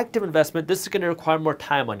 An active investment, this is going to require more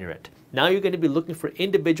time on your end. Now you're going to be looking for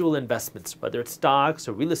individual investments, whether it's stocks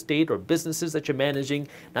or real estate or businesses that you're managing.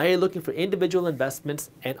 Now you're looking for individual investments,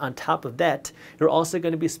 and on top of that, you're also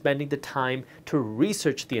going to be spending the time to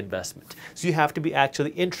research the investment. So you have to be actually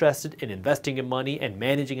interested in investing your money and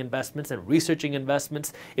managing investments and researching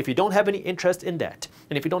investments. If you don't have any interest in that,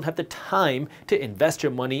 and if you don't have the time to invest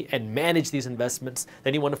your money and manage these investments,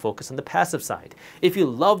 then you want to focus on the passive side. If you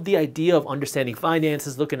love the idea of understanding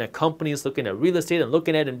finances, looking at companies, looking at real estate, and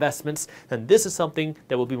looking at investments, then this is something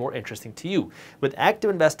that will be more interesting to you. With active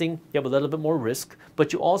investing, you have a little bit more risk,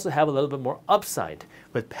 but you also have a little bit more upside.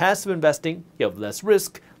 With passive investing, you have less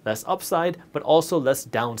risk, less upside, but also less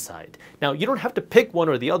downside. Now, you don't have to pick one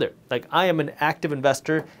or the other. Like, I am an active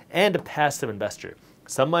investor and a passive investor.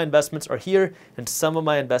 Some of my investments are here and some of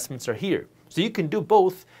my investments are here. So you can do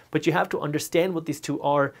both, but you have to understand what these two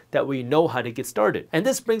are, that way you know how to get started. And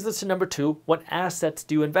this brings us to number 2, what assets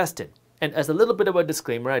do you invest in? And as a little bit of a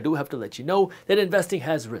disclaimer, I do have to let you know that investing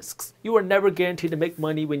has risks. You are never guaranteed to make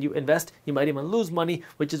money when you invest. You might even lose money,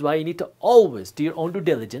 which is why you need to always do your own due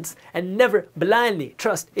diligence and never blindly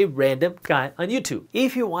trust a random guy on YouTube.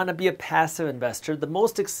 If you want to be a passive investor, the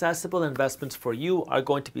most accessible investments for you are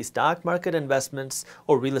going to be stock market investments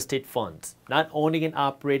or real estate funds. Not owning and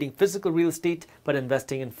operating physical real estate, but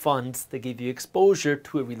investing in funds that give you exposure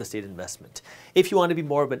to a real estate investment. If you want to be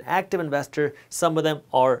more of an active investor, some of them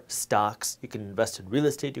are stocks. You can invest in real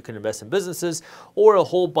estate, you can invest in businesses, or a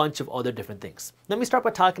whole bunch of other different things. Let me start by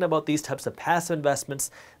talking about these types of passive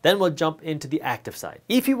investments, then we'll jump into the active side.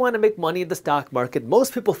 If you want to make money in the stock market,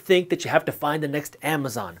 most people think that you have to find the next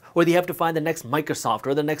Amazon, or you have to find the next Microsoft,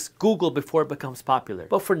 or the next Google before it becomes popular.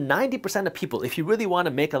 But for 90% of people, if you really want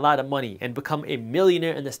to make a lot of money and become a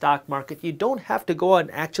millionaire in the stock market, you don't have to go out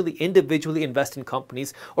and actually individually invest in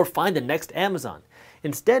companies or find the next Amazon.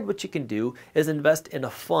 Instead, what you can do is invest in a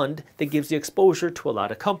fund that gives you exposure to a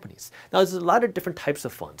lot of companies. Now, there's a lot of different types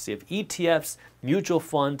of funds. You have ETFs, mutual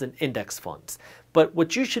funds, and index funds. But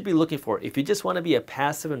what you should be looking for, if you just want to be a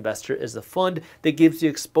passive investor, is a fund that gives you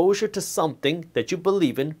exposure to something that you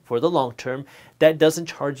believe in for the long term that doesn't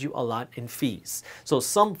charge you a lot in fees. So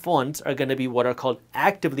some funds are going to be what are called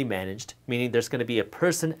actively managed, meaning there's going to be a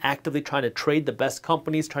person actively trying to trade the best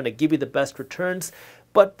companies, trying to give you the best returns.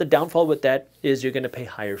 But the downfall with that is you're going to pay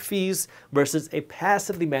higher fees versus a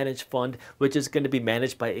passively managed fund, which is going to be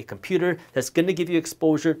managed by a computer that's going to give you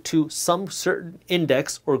exposure to some certain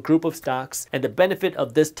index or group of stocks. And the benefit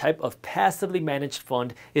of this type of passively managed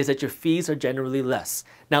fund is that your fees are generally less.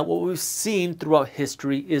 Now, what we've seen throughout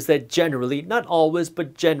history is that generally, not always,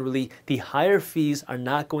 but generally, the higher fees are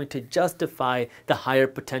not going to justify the higher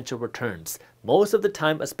potential returns. Most of the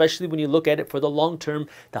time, especially when you look at it for the long term,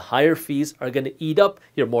 the higher fees are going to eat up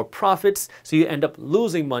your more profits, so you end up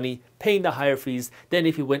losing money paying the higher fees than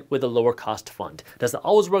if you went with a lower cost fund. Does it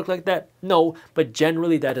always work like that? No, but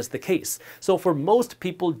generally that is the case. So for most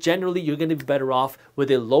people, generally you're going to be better off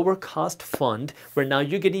with a lower cost fund where now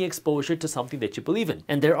you're getting exposure to something that you believe in.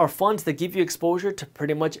 And there are funds that give you exposure to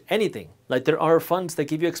pretty much anything. Like there are funds that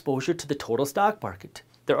give you exposure to the total stock market.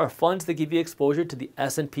 There are funds that give you exposure to the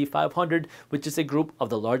S&P 500, which is a group of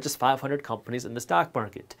the largest 500 companies in the stock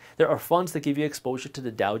market. There are funds that give you exposure to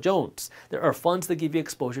the Dow Jones. There are funds that give you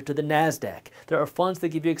exposure to the NASDAQ. There are funds that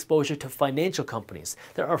give you exposure to financial companies.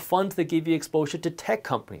 There are funds that give you exposure to tech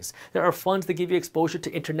companies. There are funds that give you exposure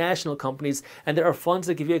to international companies. And there are funds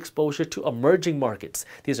that give you exposure to emerging markets.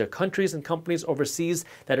 These are countries and companies overseas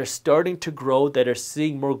that are starting to grow, that are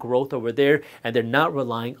seeing more growth over there, and they're not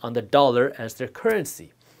relying on the dollar as their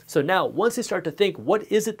currency. So now, once you start to think,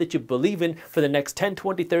 what is it that you believe in for the next 10,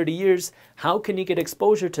 20, 30 years? How can you get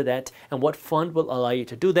exposure to that? And what fund will allow you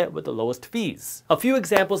to do that with the lowest fees? A few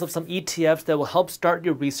examples of some ETFs that will help start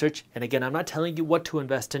your research. And again, I'm not telling you what to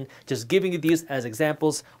invest in, just giving you these as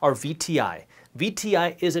examples, are VTI.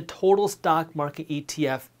 VTI is a total stock market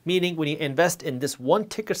ETF, meaning when you invest in this one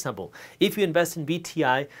ticker symbol, if you invest in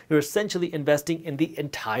VTI, you're essentially investing in the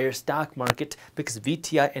entire stock market because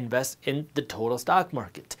VTI invests in the total stock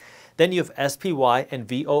market. Then you have SPY and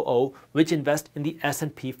VOO, which invest in the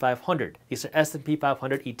S&P 500. These are S&P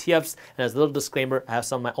 500 ETFs, and as a little disclaimer, I have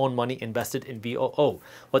some of my own money invested in VOO.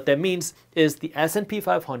 What that means is the S&P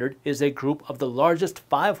 500 is a group of the largest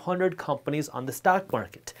 500 companies on the stock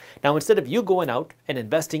market. Now, instead of you going out and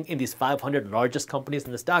investing in these 500 largest companies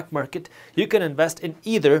in the stock market, you can invest in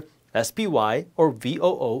either SPY or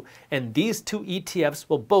VOO, and these two ETFs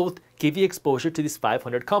will both give you exposure to these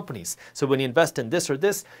 500 companies. So when you invest in this or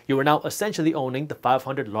this, you are now essentially owning the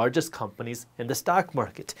 500 largest companies in the stock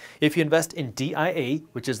market. If you invest in DIA,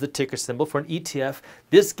 which is the ticker symbol for an ETF,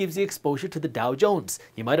 this gives you exposure to the Dow Jones.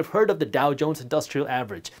 You might have heard of the Dow Jones Industrial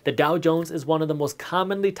Average. The Dow Jones is one of the most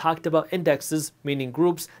commonly talked about indexes, meaning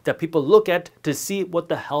groups that people look at to see what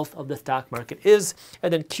the health of the stock market is.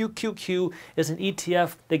 And then QQQ is an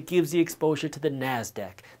ETF that gives you exposure to the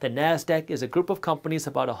NASDAQ. The NASDAQ is a group of companies,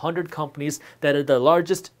 about 100 companies that are the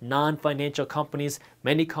largest non-financial companies.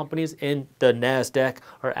 Many companies in the NASDAQ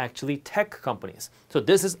are actually tech companies. So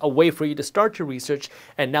this is a way for you to start your research,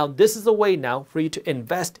 and now this is a way now for you to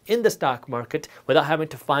invest in the stock market without having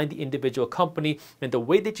to find the individual company. And the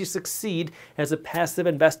way that you succeed as a passive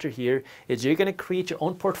investor here is you're going to create your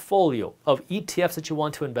own portfolio of ETFs that you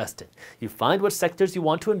want to invest in. You find what sectors you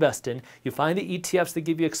want to invest in, you find the ETFs that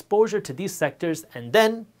give you exposure to these sectors, and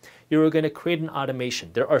then you're going to create an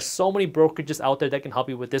automation. There are so many brokerages out there that can help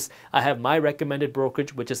you with this. I have my recommended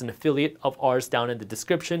brokerage, which is an affiliate of ours, down in the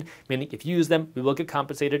description, meaning if you use them, we will get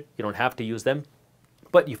compensated. You don't have to use them.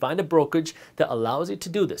 But you find a brokerage that allows you to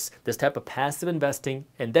do this type of passive investing,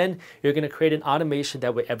 and then you're going to create an automation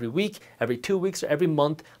that way every week, every 2 weeks, or every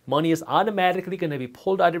month, money is automatically going to be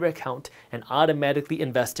pulled out of your account and automatically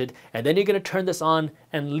invested. And then you're going to turn this on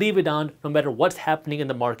and leave it on no matter what's happening in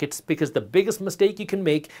the markets, because the biggest mistake you can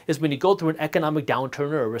make is when you go through an economic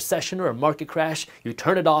downturn or a recession or a market crash, you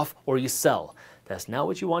turn it off or you sell. That's not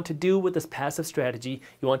what you want to do with this passive strategy.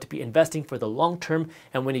 You want to be investing for the long term.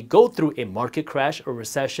 And when you go through a market crash or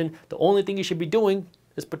recession, the only thing you should be doing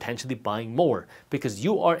is potentially buying more, because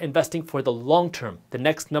you are investing for the long term, the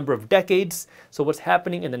next number of decades. So what's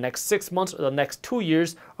happening in the next 6 months or the next 2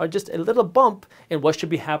 years are just a little bump in what should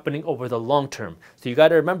be happening over the long term. So you got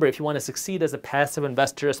to remember, if you want to succeed as a passive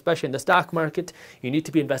investor, especially in the stock market, you need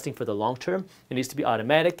to be investing for the long term. It needs to be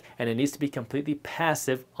automatic, and it needs to be completely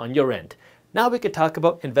passive on your end. Now we could talk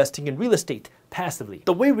about investing in real estate. passively.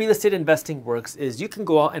 The way real estate investing works is you can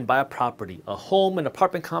go out and buy a property, a home, an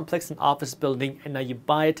apartment complex, an office building, and now you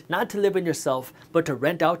buy it not to live in yourself, but to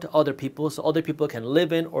rent out to other people so other people can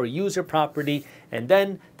live in or use your property, and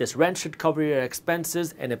then this rent should cover your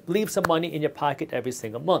expenses and it leaves some money in your pocket every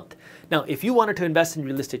single month. Now, if you wanted to invest in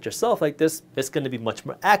real estate yourself like this, it's going to be much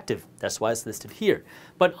more active. That's why it's listed here.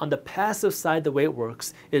 But on the passive side, the way it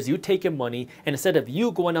works is you take your money and instead of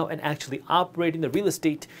you going out and actually operating the real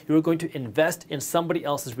estate, you're going to invest in somebody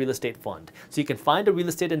else's real estate fund. So you can find a real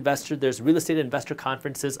estate investor. There's real estate investor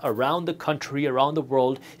conferences around the country, around the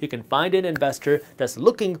world. You can find an investor that's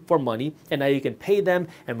looking for money and now you can pay them.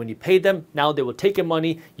 And when you pay them, now they will take your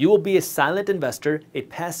money. You will be a silent investor, a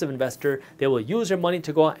passive investor. They will use your money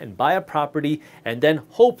to go out and buy a property and then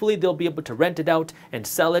hopefully they'll be able to rent it out and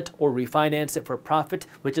sell it or refinance it for profit,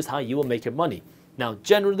 which is how you will make your money. Now,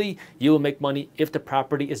 generally, you will make money if the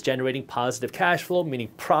property is generating positive cash flow, meaning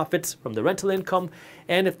profits from the rental income,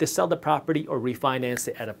 and if they sell the property or refinance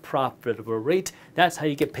it at a profitable rate, that's how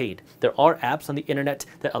you get paid. There are apps on the internet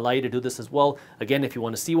that allow you to do this as well. Again, if you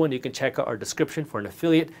want to see one, you can check out our description for an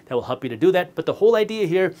affiliate that will help you to do that. But the whole idea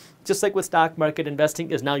here, just like with stock market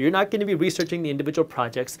investing, is now you're not going to be researching the individual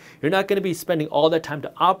projects. You're not going to be spending all that time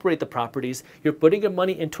to operate the properties. You're putting your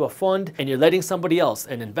money into a fund and you're letting somebody else,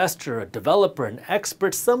 an investor, a developer, an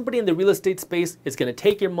expert, somebody in the real estate space is going to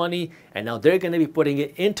take your money and now they're going to be putting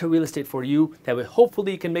it into real estate for you. That way, hopefully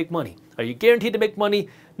you can make money. Are you guaranteed to make money?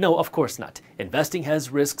 No, of course not. Investing has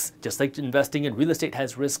risks, just like investing in real estate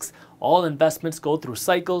has risks. All investments go through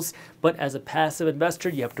cycles, but as a passive investor,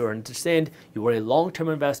 you have to understand you are a long-term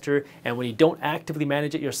investor, and when you don't actively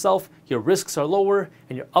manage it yourself, your risks are lower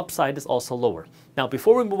and your upside is also lower. Now,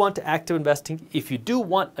 before we move on to active investing, if you do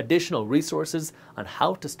want additional resources on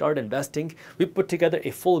how to start investing, we put together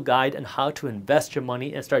a full guide on how to invest your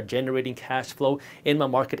money and start generating cash flow in my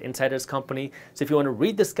Market Insiders company. So if you want to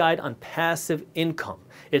read this guide on passive income,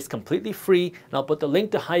 it's completely free, and I'll put the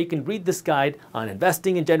link to how you can read this guide on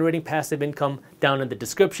investing and generating passive income down in the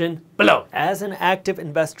description below. As an active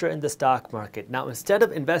investor in the stock market, now instead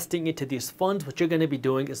of investing into these funds, what you're going to be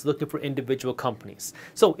doing is looking for individual companies.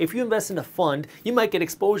 So if you invest in a fund, you might get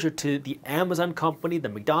exposure to the Amazon company, the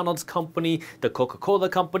McDonald's company, the Coca-Cola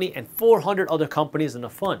company, and 400 other companies in a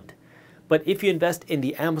fund. But if you invest in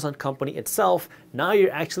the Amazon company itself, now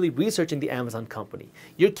you're actually researching the Amazon company.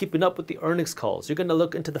 You're keeping up with the earnings calls. You're going to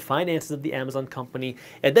look into the finances of the Amazon company,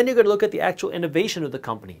 and then you're going to look at the actual innovation of the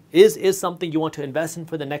company. Is something you want to invest in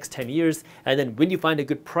for the next 10 years, and then when you find a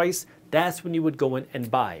good price, that's when you would go in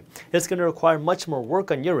and buy. It's going to require much more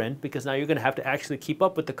work on your end because now you're going to have to actually keep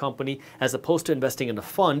up with the company as opposed to investing in a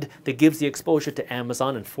fund that gives you exposure to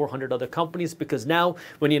Amazon and 400 other companies, because now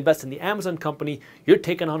when you invest in the Amazon company, you're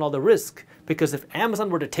taking on all the risk. Because if Amazon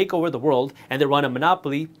were to take over the world and they run a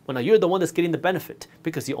monopoly, well, now you're the one that's getting the benefit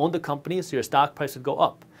because you own the company, so your stock price would go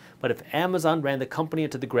up. But if Amazon ran the company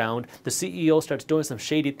into the ground, the CEO starts doing some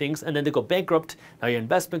shady things and then they go bankrupt, now your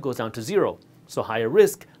investment goes down to zero. So higher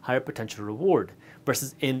risk, higher potential reward.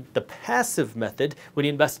 Versus in the passive method, when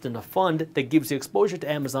you invest in a fund that gives you exposure to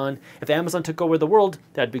Amazon, if Amazon took over the world,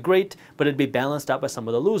 that'd be great, but it'd be balanced out by some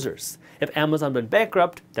of the losers. If Amazon went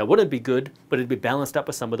bankrupt, that wouldn't be good, but it'd be balanced out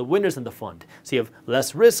by some of the winners in the fund. So you have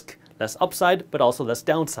less risk, less upside, but also less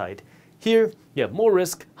downside. Here, you have more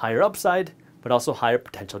risk, higher upside, but also higher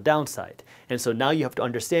potential downside. And so now you have to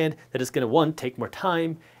understand that it's going to, one, take more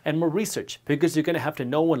time and more research, because you're going to have to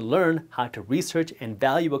know and learn how to research and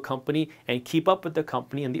value a company and keep up with the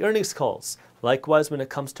company and the earnings calls. Likewise, when it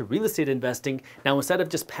comes to real estate investing, now instead of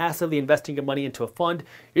just passively investing your money into a fund,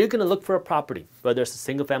 you're going to look for a property, whether it's a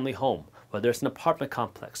single-family home, whether it's an apartment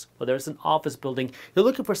complex, whether it's an office building. You're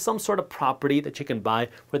looking for some sort of property that you can buy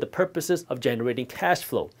for the purposes of generating cash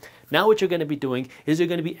flow. Now what you're going to be doing is you're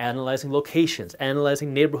going to be analyzing locations,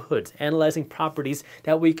 analyzing neighborhoods, analyzing properties.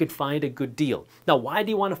 That way you can find a good deal. Now, why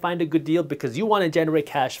do you want to find a good deal? Because you want to generate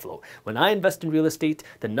cash flow. When I invest in real estate,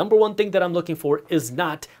 the number one thing that I'm looking for is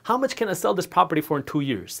not how much can I sell this property for in 2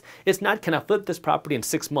 years. It's not can I flip this property in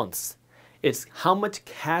 6 months. It's how much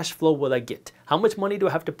cash flow will I get? How much money do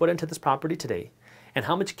I have to put into this property today? And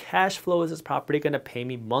how much cash flow is this property going to pay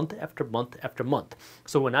me month after month after month?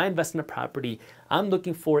 So when I invest in a property, I'm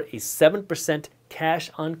looking for a 7% cash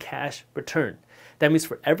on cash return. That means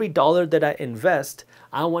for every dollar that I invest,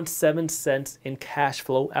 I want 7 cents in cash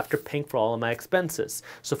flow after paying for all of my expenses.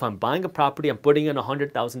 So if I'm buying a property, I'm putting in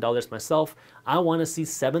 $100,000 myself, I want to see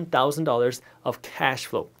 $7,000 of cash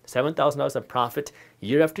flow, $7,000 of profit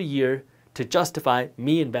year after year, to justify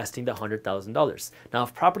me investing the $100,000. Now,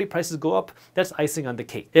 if property prices go up, that's icing on the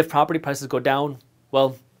cake. If property prices go down,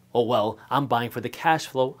 well, oh well, I'm buying for the cash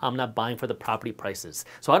flow, I'm not buying for the property prices.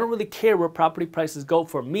 So I don't really care where property prices go.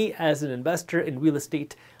 For me as an investor in real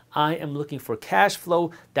estate, I am looking for cash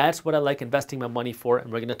flow. That's what I like investing my money for,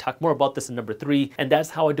 and we're going to talk more about this in number 3. And that's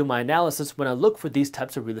how I do my analysis when I look for these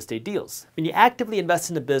types of real estate deals. When you actively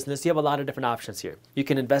invest in a business, you have a lot of different options here. You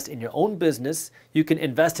can invest in your own business, you can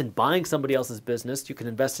invest in buying somebody else's business, you can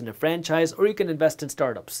invest in a franchise, or you can invest in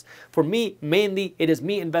startups. For me, mainly, it is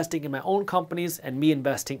me investing in my own companies and me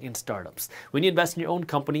investing in startups. When you invest in your own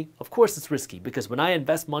company, of course it's risky, because when I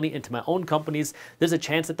invest money into my own companies, there's a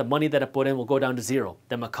chance that the money that I put in will go down to zero.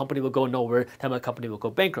 Then my company will go nowhere, then my company will go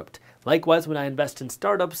bankrupt. Likewise, when I invest in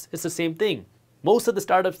startups, it's the same thing. Most of the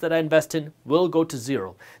startups that I invest in will go to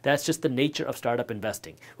zero. That's just the nature of startup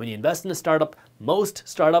investing. When you invest in a startup, most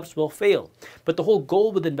startups will fail. But the whole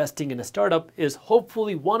goal with investing in a startup is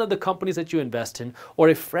hopefully one of the companies that you invest in, or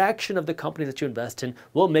a fraction of the companies that you invest in,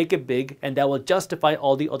 will make it big, and that will justify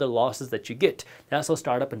all the other losses that you get. That's how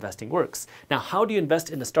startup investing works. Now, how do you invest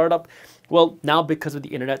in a startup? Well, now because of the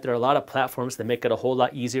internet, there are a lot of platforms that make it a whole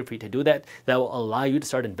lot easier for you to do that. That will allow you to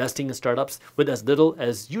start investing in startups with as little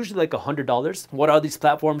as usually like $100. What are these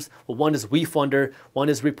platforms? Well, one is WeFunder, one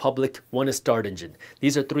is Republic, one is Start Engine.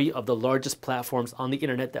 These are 3 of the largest platforms on the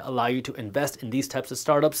internet that allow you to invest in these types of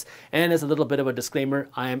startups. And as a little bit of a disclaimer,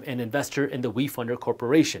 I am an investor in the WeFunder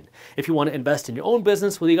Corporation. If you want to invest in your own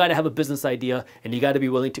business, well, you got to have a business idea, and you got to be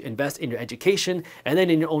willing to invest in your education and then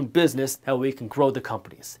in your own business. That way you can grow the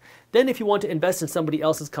companies. Then if you want to invest in somebody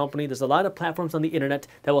else's company, there's a lot of platforms on the internet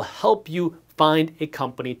that will help you find a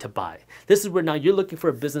company to buy. This is where now you're looking for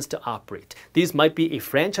a business to operate. These might be a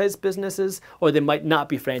franchise businesses, or they might not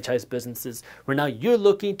be franchise businesses, where now you're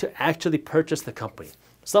looking to actually purchase the company.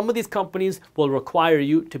 Some of these companies will require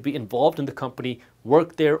you to be involved in the company,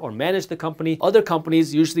 work there, or manage the company. Other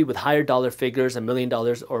companies, usually with higher dollar figures, $1 million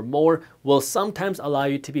or more, will sometimes allow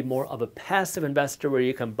you to be more of a passive investor, where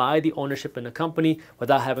you can buy the ownership in the company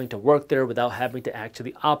without having to work there, without having to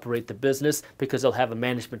actually operate the business, because they'll have a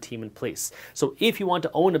management team in place. So if you want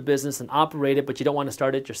to own a business and operate it, but you don't want to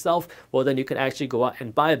start it yourself, well, then you can actually go out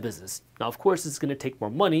and buy a business. Now, of course, it's going to take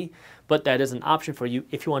more money, but that is an option for you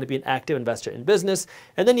if you want to be an active investor in business.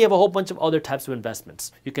 And then you have a whole bunch of other types of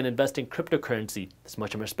investments. You can invest in cryptocurrency. It's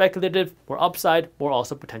much more speculative, more upside, more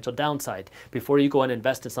also potential downside. Before you go and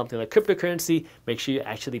invest in something like cryptocurrency, make sure you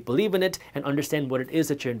actually believe in it and understand what it is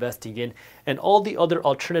that you're investing in, and all the other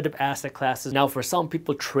alternative asset classes. Now, for some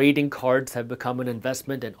people, trading cards have become an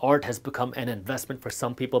investment, and art has become an investment for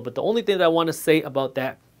some people. But the only thing that I want to say about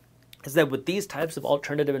that is that with these types of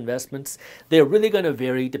alternative investments, they're really going to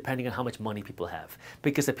vary depending on how much money people have.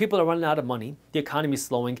 Because if people are running out of money, the economy is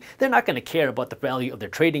slowing, they're not going to care about the value of their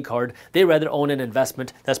trading card. They rather own an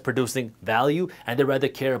investment that's producing value, and they rather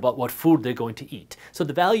care about what food they're going to eat. So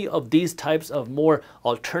the value of these types of more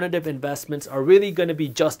alternative investments are really going to be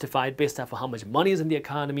justified based off of how much money is in the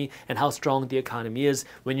economy and how strong the economy is.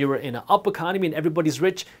 When you're in an up economy and everybody's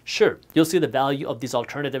rich, sure, you'll see the value of these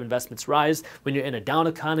alternative investments rise. When you're in a down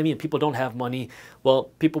economy and people don't have money, well,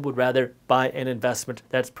 people would rather buy an investment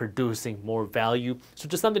that's producing more value. So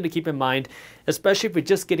just something to keep in mind, especially if you're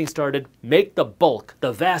just getting started. Make the bulk,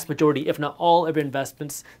 the vast majority, if not all of your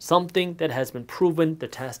investments, something that has been proven the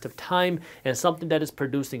test of time, and something that is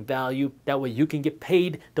producing value. That way you can get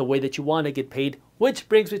paid the way that you want to get paid. Which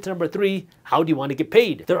brings me to number 3, how do you want to get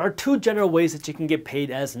paid? There are 2 general ways that you can get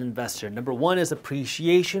paid as an investor. Number 1 is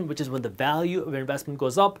appreciation, which is when the value of your investment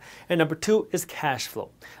goes up. And number 2 is cash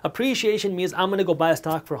flow. Appreciation means I'm going to go buy a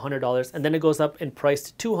stock for $100, and then it goes up in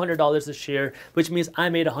price to $200 a share, which means I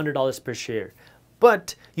made $100 per share.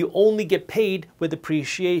 But you only get paid with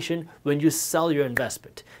appreciation when you sell your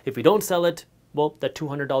investment. If you don't sell it, well, that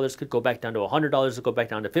 $200 could go back down to $100, could go back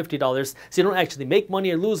down to $50. So you don't actually make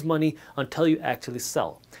money or lose money until you actually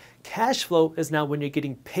sell. Cash flow is now when you're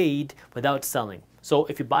getting paid without selling. So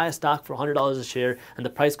if you buy a stock for $100 a share and the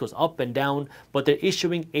price goes up and down, but they're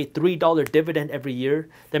issuing a $3 dividend every year,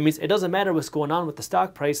 that means it doesn't matter what's going on with the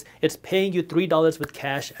stock price, it's paying you $3 with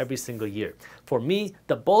cash every single year. For me,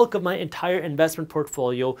 the bulk of my entire investment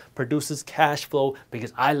portfolio produces cash flow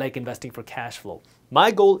because I like investing for cash flow. My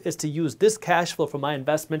goal is to use this cash flow from my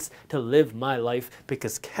investments to live my life,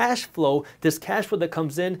 because cash flow, this cash flow that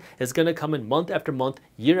comes in, is going to come in month after month,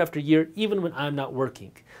 year after year, even when I'm not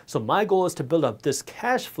working. So my goal is to build up this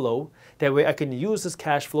cash flow. That way I can use this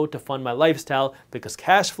cash flow to fund my lifestyle, because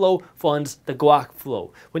cash flow funds the guac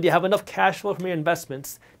flow. When you have enough cash flow from your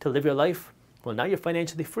investments to live your life, well, now you're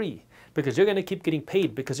financially free, because you're going to keep getting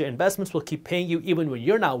paid, because your investments will keep paying you even when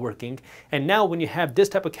you're not working. And now when you have this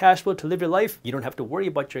type of cash flow to live your life, you don't have to worry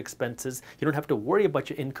about your expenses. You don't have to worry about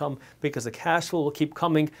your income, because the cash flow will keep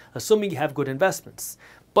coming, assuming you have good investments.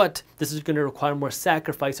 But this is going to require more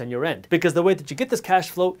sacrifice on your end, because the way that you get this cash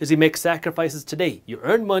flow is you make sacrifices today. You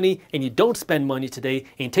earn money and you don't spend money today,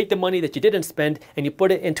 and you take the money that you didn't spend and you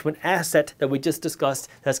put it into an asset that we just discussed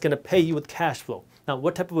that's going to pay you with cash flow. Now,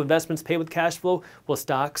 what type of investments pay with cash flow? Well,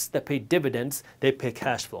 stocks that pay dividends, they pay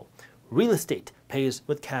cash flow. Real estate pays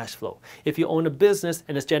with cash flow. If you own a business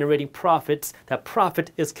and it's generating profits, that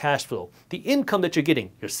profit is cash flow. The income that you're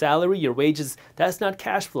getting, your salary, your wages, that's not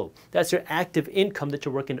cash flow. That's your active income that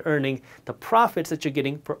you're working earning. The profits that you're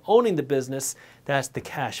getting for owning the business, that's the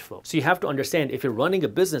cash flow. So you have to understand, if you're running a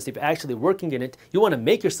business, if you're actually working in it, you want to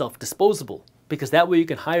make yourself disposable, because that way you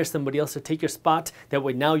can hire somebody else to take your spot. That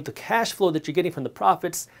way now the cash flow that you're getting from the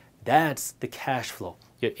profits, that's the cash flow.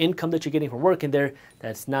 Your income that you're getting from working there,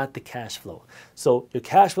 that's not the cash flow. So your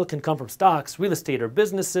cash flow can come from stocks, real estate, or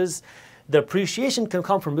businesses. The appreciation can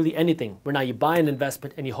come from really anything, where now you buy an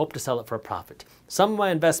investment and you hope to sell it for a profit. Some of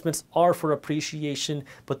my investments are for appreciation,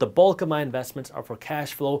 but the bulk of my investments are for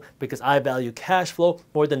cash flow, because I value cash flow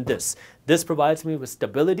more than this. This provides me with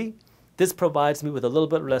stability. This provides me with a little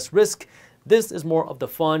bit less risk. This is more of the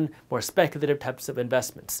fun, more speculative types of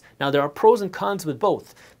investments. Now, there are pros and cons with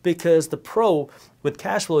both, because the pro with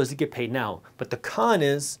cash flow is you get paid now. But the con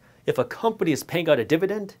is, if a company is paying out a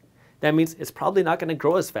dividend, that means it's probably not going to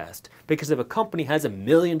grow as fast. Because if a company has $1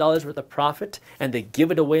 million worth of profit and they give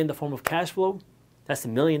it away in the form of cash flow, that's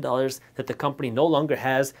 $1 million that the company no longer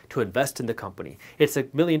has to invest in the company. It's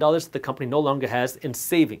 $1 million that the company no longer has in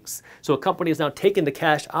savings. So a company is now taking the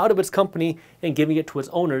cash out of its company and giving it to its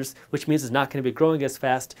owners, which means it's not going to be growing as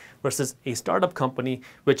fast, versus a startup company,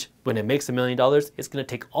 which when it makes $1 million, it's going to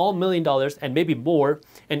take all $1 million and maybe more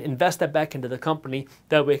and invest that back into the company.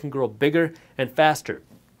 That way it can grow bigger and faster.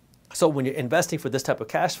 So when you're investing for this type of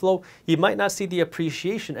cash flow, you might not see the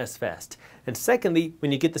appreciation as fast. And secondly,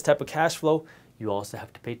 when you get this type of cash flow, you also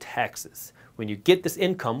have to pay taxes. When you get this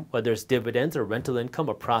income, whether it's dividends or rental income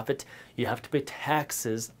or profit, you have to pay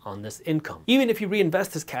taxes on this income. Even if you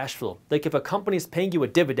reinvest this cash flow, like if a company is paying you a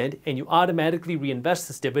dividend and you automatically reinvest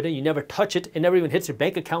this dividend, you never touch it, it never even hits your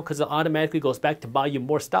bank account because it automatically goes back to buy you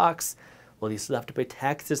more stocks, well, you still have to pay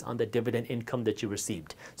taxes on the dividend income that you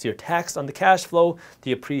received. So you're taxed on the cash flow,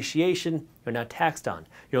 the appreciation, you're not taxed on.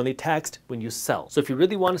 You're only taxed when you sell. So if you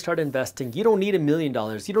really want to start investing, you don't need $1 million.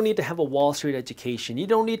 You don't need to have a Wall Street education. You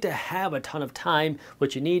don't need to have a ton of time.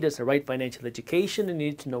 What you need is the right financial education, and you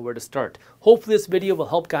need to know where to start. Hopefully this video will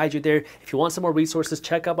help guide you there. If you want some more resources,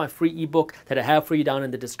 check out my free ebook that I have for you down in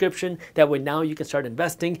the description. That way now you can start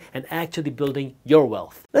investing and actually building your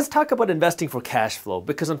wealth. Let's talk about investing for cash flow,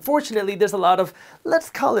 because unfortunately there's a lot of, let's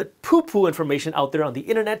call it poo-poo information out there on the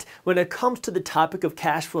internet when it comes to the topic of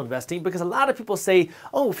cash flow investing, because a lot of people say,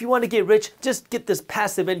 oh, if you want to get rich, just get this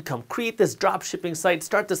passive income, create this drop shipping site,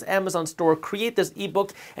 start this Amazon store, create this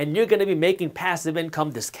ebook, and you're going to be making passive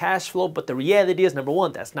income, this cash flow. But the reality is, number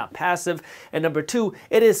one, that's not passive. And number two,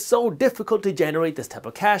 it is so difficult to generate this type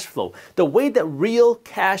of cash flow. The way that real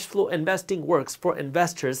cash flow investing works for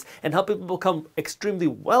investors and helping people become extremely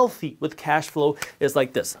wealthy with cash flow is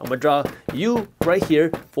like this. I'm going to draw you right here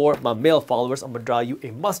for my male followers. I'm going to draw you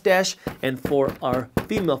a mustache, and for our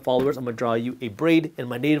female followers, I'm going to draw you a braid. In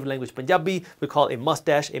my native language Punjabi, we call a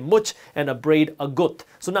mustache a much and a braid a gut.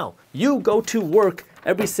 So now you go to work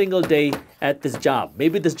every single day at this job.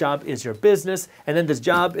 Maybe this job is your business, and then this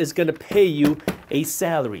job is going to pay you a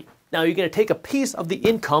salary. Now you're going to take a piece of the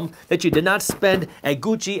income that you did not spend at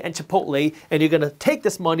Gucci and Chipotle, and you're going to take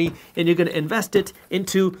this money and you're going to invest it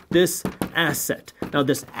into this asset. Now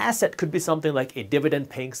this asset could be something like a dividend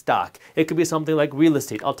paying stock. It could be something like real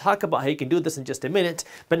estate. I'll talk about how you can do this in just a minute,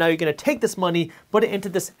 but now you're going to take this money, put it into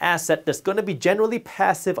this asset that's going to be generally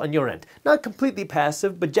passive on your end. Not completely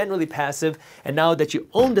passive, but generally passive. And now that you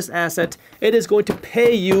own this asset, it is going to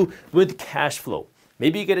pay you with cash flow.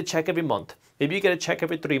 Maybe you get a check every month. Maybe you get a check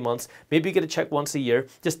every 3 months. Maybe you get a check once a year.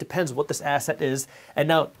 Just depends what this asset is. And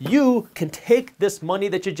now you can take this money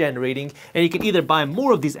that you're generating, and you can either buy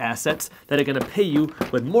more of these assets that are going to pay you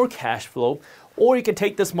with more cash flow, or you can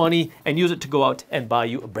take this money and use it to go out and buy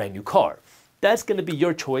you a brand new car. That's going to be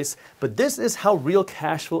your choice, but this is how real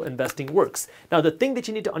cash flow investing works. Now, the thing that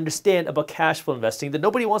you need to understand about cash flow investing that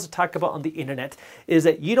nobody wants to talk about on the internet is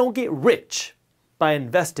that you don't get rich by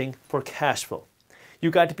investing for cash flow. You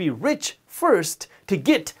got to be rich first to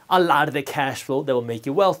get a lot of the cash flow that will make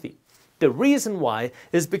you wealthy. The reason why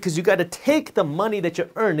is because you got to take the money that you're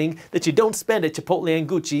earning that you don't spend at Chipotle and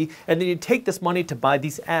Gucci, and then you take this money to buy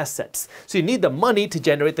these assets. So you need the money to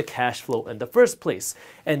generate the cash flow in the first place.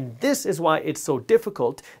 And this is why it's so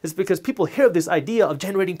difficult, is because people hear this idea of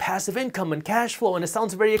generating passive income and cash flow, and it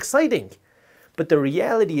sounds very exciting. But the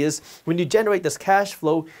reality is, when you generate this cash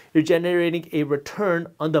flow, you're generating a return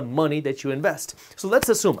on the money that you invest. So let's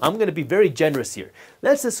assume, I'm going to be very generous here.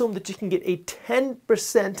 Let's assume that you can get a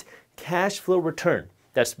 10% cash flow return.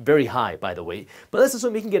 That's very high, by the way. But let's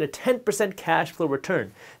assume you can get a 10% cash flow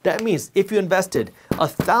return. That means if you invested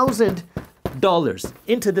 $1,000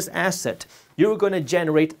 into this asset, you're going to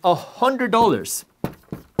generate $100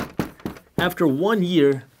 after 1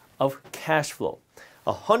 year of cash flow.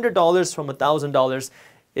 $100 from $1,000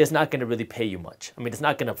 is not going to really pay you much. I mean, it's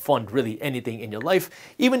not going to fund really anything in your life.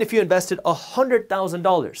 Even if you invested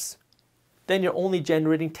 $100,000, then you're only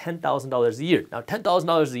generating $10,000 a year. Now,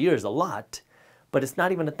 $10,000 a year is a lot, but it's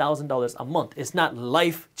not even $1,000 a month. It's not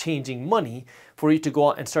life-changing money for you to go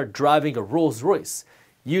out and start driving a Rolls Royce.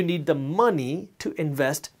 You need the money to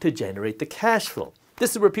invest to generate the cash flow.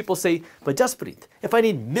 This is where people say, but Jaspreet, if I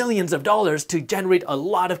need millions of dollars to generate a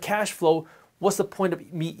lot of cash flow, what's the point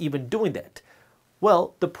of me even doing that?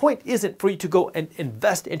 Well, the point isn't for you to go and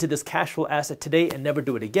invest into this cash flow asset today and never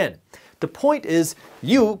do it again. The point is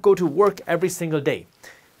you go to work every single day.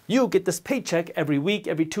 You get this paycheck every week,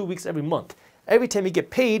 every 2 weeks, every month. Every time you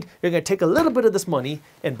get paid, you're going to take a little bit of this money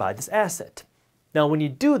and buy this asset. Now, when you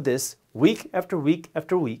do this week after week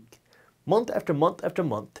after week, month after month after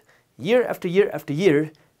month, year after year after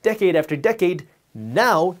year, decade after decade,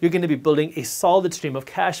 now you're going to be building a solid stream of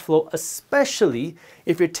cash flow, especially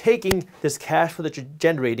if you're taking this cash flow that you're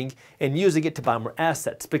generating and using it to buy more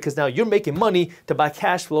assets. Because now you're making money to buy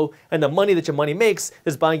cash flow, and the money that your money makes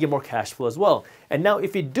is buying you more cash flow as well. And now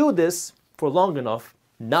if you do this for long enough,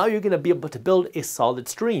 now you're going to be able to build a solid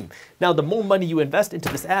stream. Now, the more money you invest into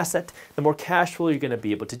this asset, the more cash flow you're going to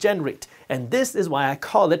be able to generate. And this is why I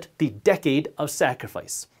call it the decade of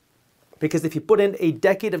sacrifice. Because if you put in a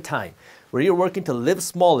decade of time where you're working to live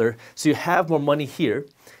smaller so you have more money here,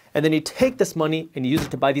 and then you take this money and you use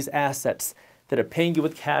it to buy these assets that are paying you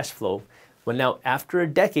with cash flow, well, now after a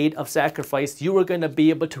decade of sacrifice, you are going to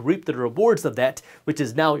be able to reap the rewards of that, which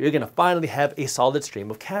is now you're going to finally have a solid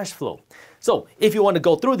stream of cash flow. So if you want to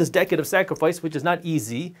go through this decade of sacrifice, which is not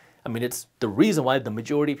easy, I mean, it's the reason why the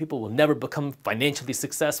majority of people will never become financially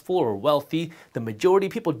successful or wealthy. The majority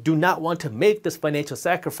of people do not want to make this financial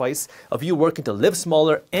sacrifice of you working to live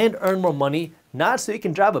smaller and earn more money, not so you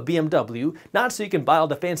can drive a BMW, not so you can buy all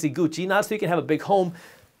the fancy Gucci, not so you can have a big home,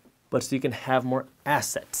 but so you can have more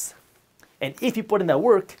assets. And if you put in that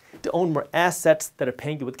work to own more assets that are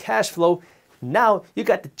paying you with cash flow, now you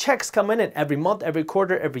got the checks coming in every month, every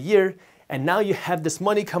quarter, every year. And now you have this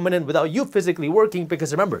money coming in without you physically working,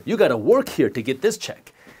 because remember, you got to work here to get this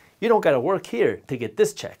check. You don't got to work here to get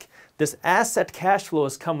this check. This asset cash flow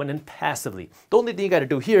is coming in passively. The only thing you got to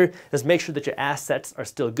do here is make sure that your assets are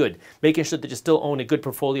still good, making sure that you still own a good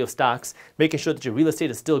portfolio of stocks, making sure that your real estate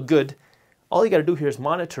is still good. All you got to do here is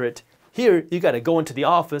monitor it. Here, you got to go into the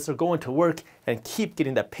office or go into work and keep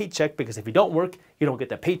getting that paycheck, because if you don't work, you don't get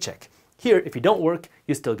that paycheck. Here, if you don't work,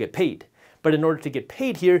 you still get paid. But in order to get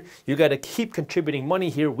paid here, you got to keep contributing money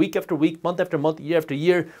here week after week, month after month, year after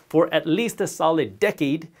year for at least a solid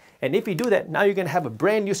decade. And if you do that, now you're going to have a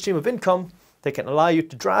brand new stream of income that can allow you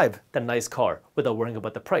to drive that nice car without worrying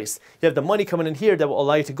about the price. You have the money coming in here that will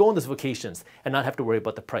allow you to go on those vacations and not have to worry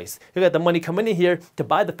about the price. You got the money coming in here to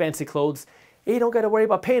buy the fancy clothes. And you don't got to worry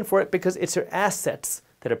about paying for it, because it's your assets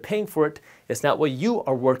that are paying for it. It's not what you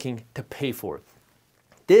are working to pay for.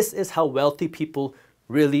 This is how wealthy people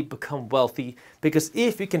really become wealthy, because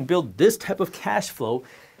if you can build this type of cash flow,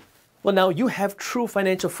 well, now you have true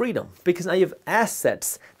financial freedom, because now you have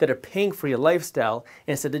assets that are paying for your lifestyle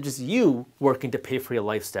instead of just you working to pay for your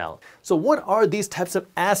lifestyle. So what are these types of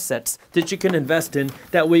assets that you can invest in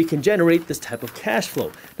that way you can generate this type of cash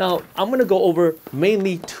flow? Now, I'm going to go over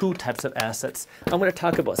mainly two types of assets. I'm going to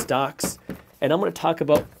talk about stocks, and I'm going to talk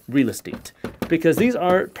about real estate, because these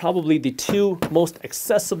are probably the two most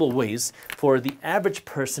accessible ways for the average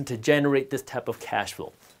person to generate this type of cash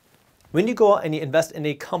flow. When you go out and you invest in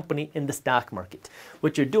a company in the stock market,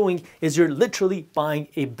 what you're doing is you're literally buying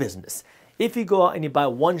a business. If you go out and you buy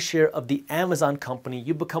one share of the Amazon company,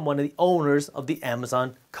 you become one of the owners of the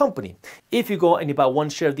Amazon company. If you go out and you buy one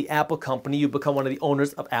share of the Apple company, you become one of the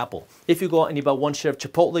owners of Apple. If you go out and you buy one share of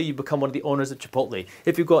Chipotle, you become one of the owners of Chipotle.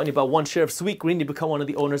 If you go out and you buy one share of Sweetgreen, you become one of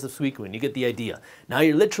the owners of Sweetgreen. You get the idea. Now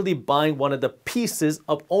you're literally buying one of the pieces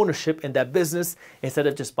of ownership in that business instead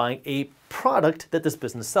of just buying a product that this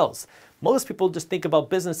business sells. Most people just think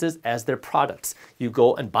about businesses as their products. You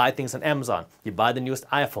go and buy things on Amazon. You buy the newest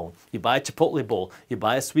iPhone. You buy a Chipotle bowl. You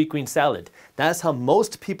buy a Sweetgreen salad. That's how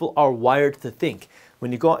most people are wired to think.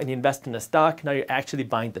 When you go out and you invest in a stock, now you're actually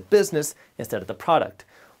buying the business instead of the product.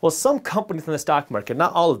 Well, some companies in the stock market,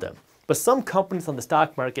 not all of them, But some companies on the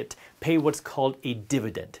stock market pay what's called a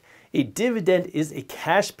dividend. A dividend is a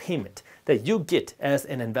cash payment that you get as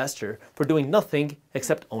an investor for doing nothing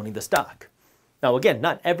except owning the stock. Now again,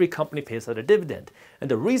 not every company pays out a dividend.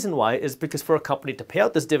 And the reason why is because for a company to pay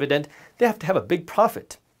out this dividend, they have to have a big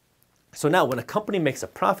profit. So now when a company makes a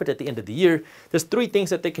profit at the end of the year, there's three things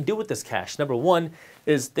that they can do with this cash. Number one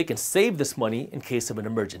is they can save this money in case of an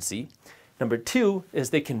emergency. Number two is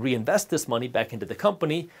they can reinvest this money back into the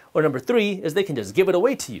company. Or number three is they can just give it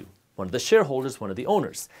away to you, one of the shareholders, one of the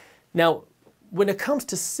owners. Now, when it comes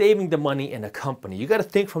to saving the money in a company, you got to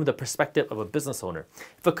think from the perspective of a business owner.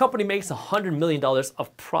 If a company makes $100 million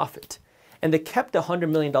of profit and they kept $100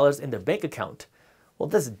 million in their bank account, well,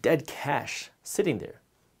 that's dead cash sitting there.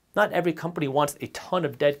 Not every company wants a ton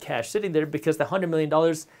of dead cash sitting there because the $100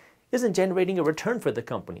 million isn't generating a return for the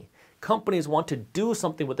company. Companies want to do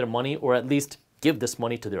something with their money or at least give this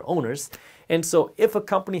money to their owners. And so if a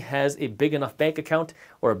company has a big enough bank account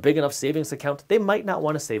or a big enough savings account, they might not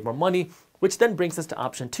want to save more money, which then brings us to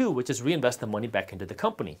option two, which is reinvest the money back into the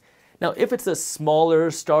company. Now, if it's a smaller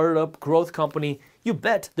startup growth company, you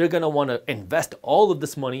bet they're going to want to invest all of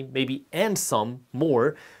this money, maybe and some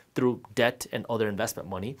more through debt and other investment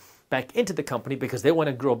money back into the company because they want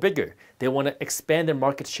to grow bigger. They want to expand their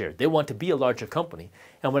market share. They want to be a larger company.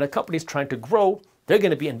 And when a company is trying to grow, they're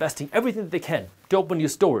going to be investing everything that they can to open new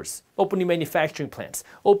stores, open new manufacturing plants,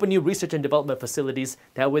 open new research and development facilities.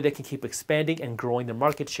 That way they can keep expanding and growing their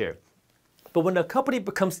market share. But when a company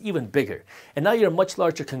becomes even bigger, and now you're a much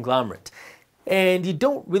larger conglomerate, and you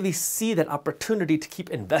don't really see that opportunity to keep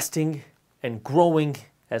investing and growing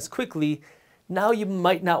as quickly, now you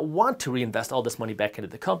might not want to reinvest all this money back into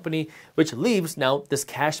the company, which leaves now this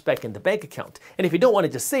cash back in the bank account. And if you don't want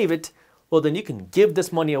to just save it, well, then you can give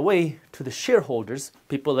this money away to the shareholders,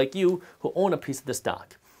 people like you who own a piece of the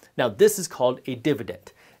stock. Now, this is called a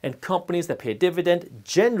dividend. And companies that pay a dividend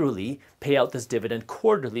generally pay out this dividend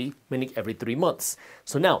quarterly, meaning every 3 months.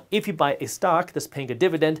 So now, if you buy a stock that's paying a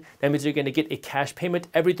dividend, that means you're going to get a cash payment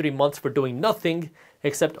every 3 months for doing nothing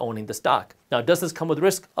except owning the stock. Now, does this come with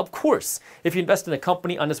risk? Of course. If you invest in a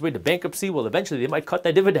company on its way to bankruptcy, well, eventually they might cut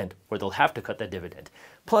that dividend, or they'll have to cut that dividend.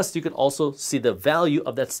 Plus, you could also see the value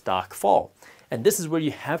of that stock fall. And this is where you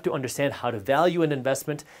have to understand how to value an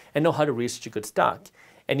investment and know how to research a good stock.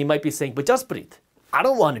 And you might be saying, but Jaspreet, I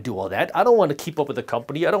don't want to do all that. I don't want to keep up with the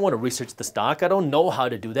company. I don't want to research the stock. I don't know how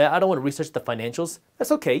to do that. I don't want to research the financials.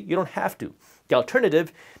 That's okay. You don't have to. The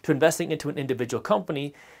alternative to investing into an individual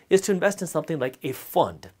company is to invest in something like a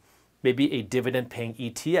fund, maybe a dividend-paying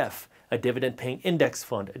ETF, a dividend-paying index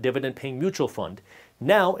fund, a dividend-paying mutual fund.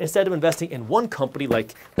 Now, instead of investing in one company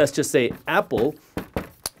like, let's just say, Apple,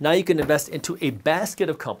 now you can invest into a basket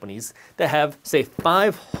of companies that have, say,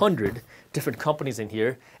 500 different companies in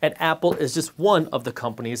here, and Apple is just one of the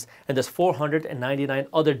companies, and there's 499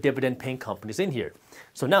 other dividend-paying companies in here.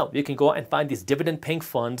 So now you can go out and find these dividend-paying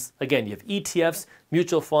funds. Again, you have ETFs,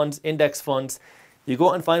 mutual funds, index funds. You go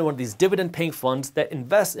out and find one of these dividend-paying funds that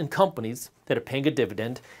invest in companies that are paying a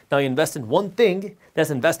dividend. Now you invest in one thing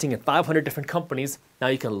that's investing in 500 different companies. Now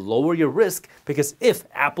you can lower your risk because if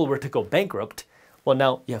Apple were to go bankrupt, well,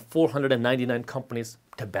 now you have 499 companies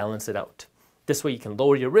to balance it out. This way you can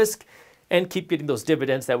lower your risk and keep getting those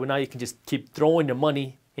dividends. That way now you can just keep throwing your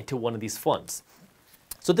money into one of these funds.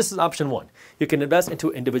 So this is option one. You can invest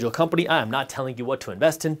into an individual company. I am not telling you what to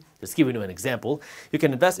invest in, just giving you an example. You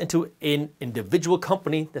can invest into an individual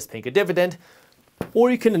company that's paying a dividend,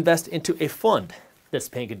 or you can invest into a fund that's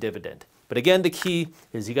paying a dividend. But again, the key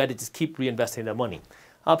is you got to just keep reinvesting that money.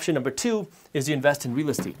 Option number two is you invest in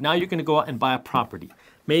real estate. Now you're going to go out and buy a property.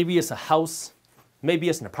 Maybe it's a house, maybe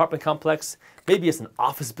it's an apartment complex, maybe it's an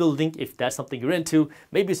office building if that's something you're into,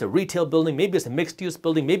 maybe it's a retail building, maybe it's a mixed-use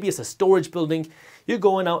building, maybe it's a storage building. You're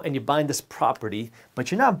going out and you're buying this property,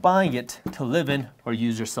 but you're not buying it to live in or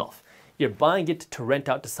use yourself. You're buying it to rent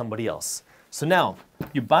out to somebody else. So now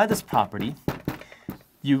you buy this property,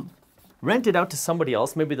 you rent it out to somebody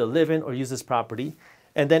else, maybe they'll live in or use this property,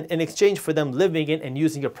 and then in exchange for them living in and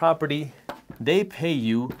using your property, they pay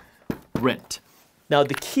you rent. Now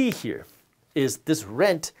the key here is this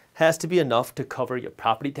rent has to be enough to cover your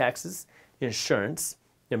property taxes, your insurance,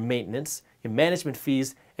 your maintenance, your management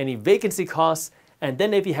fees, any vacancy costs, and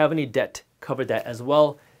then if you have any debt, cover that as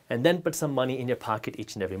well, and then put some money in your pocket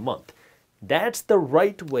each and every month. That's the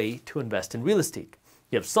right way to invest in real estate.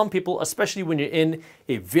 You have some people, especially when you're in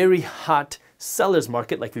a very hot seller's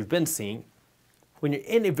market like we've been seeing, when you're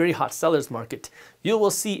in a very hot seller's market, you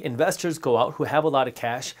will see investors go out who have a lot of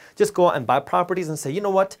cash, just go out and buy properties and say, you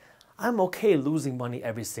know what? I'm okay losing money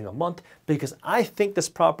every single month because I think this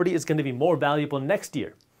property is going to be more valuable next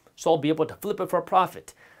year. So I'll be able to flip it for a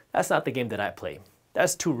profit. That's not the game that I play.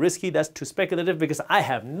 That's too risky, that's too speculative, because I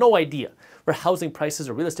have no idea where housing prices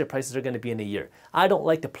or real estate prices are going to be in a year. I don't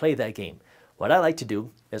like to play that game. What I like to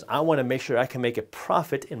do is I want to make sure I can make a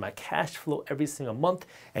profit in my cash flow every single month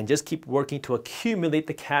and just keep working to accumulate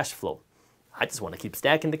the cash flow. I just want to keep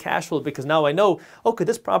stacking the cash flow because now I know, okay,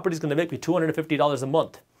 this property is going to make me $250 a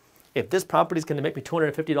month. If this property is going to make me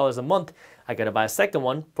 $250 a month, I got to buy a second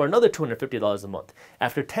one for another $250 a month.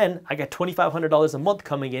 After 10, I got $2,500 a month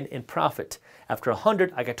coming in profit. After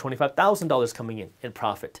 100, I got $25,000 coming in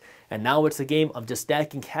profit. And now it's a game of just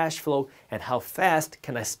stacking cash flow and how fast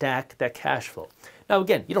can I stack that cash flow. Now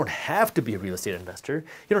again, you don't have to be a real estate investor.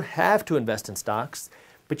 You don't have to invest in stocks,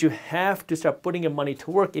 but you have to start putting your money to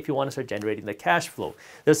work if you want to start generating the cash flow.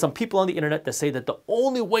 There's some people on the internet that say that the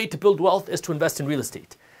only way to build wealth is to invest in real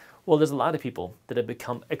estate. Well, there's a lot of people that have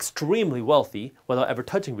become extremely wealthy without ever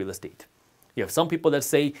touching real estate. You have some people that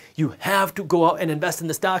say you have to go out and invest in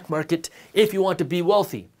the stock market if you want to be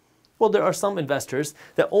wealthy. Well, there are some investors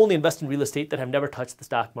that only invest in real estate that have never touched the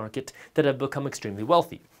stock market that have become extremely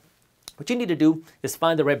wealthy. What you need to do is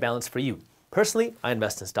find the right balance for you. Personally, I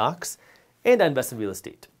invest in stocks and I invest in real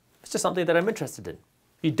estate. It's just something that I'm interested in.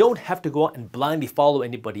 You don't have to go out and blindly follow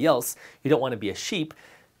anybody else. You don't want to be a sheep.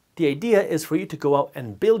 The idea is for you to go out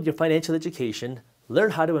and build your financial education,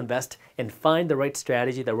 learn how to invest, and find the right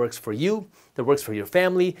strategy that works for you, that works for your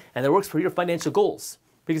family, and that works for your financial goals.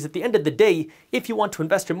 Because at the end of the day, if you want to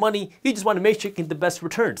invest your money, you just want to make sure you get the best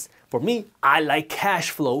returns. For me, I like cash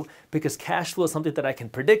flow because cash flow is something that I can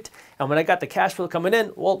predict. And when I got the cash flow coming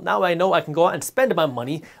in, well, now I know I can go out and spend my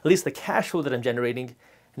money, at least the cash flow that I'm generating,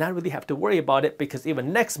 and not really have to worry about it because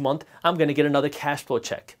even next month, I'm going to get another cash flow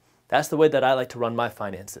check. That's the way that I like to run my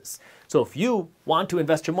finances. So if you want to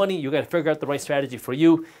invest your money, you got to figure out the right strategy for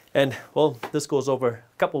you. And well, this goes over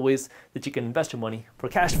a couple ways that you can invest your money for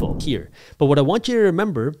cash flow here. But what I want you to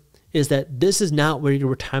remember is that this is not where your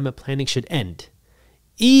retirement planning should end.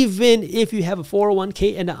 Even if you have a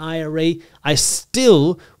 401k and an IRA, I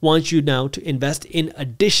still want you now to invest in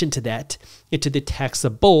addition to that into the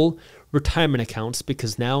taxable retirement accounts,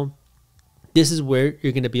 because now this is where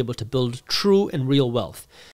you're going to be able to build true and real wealth.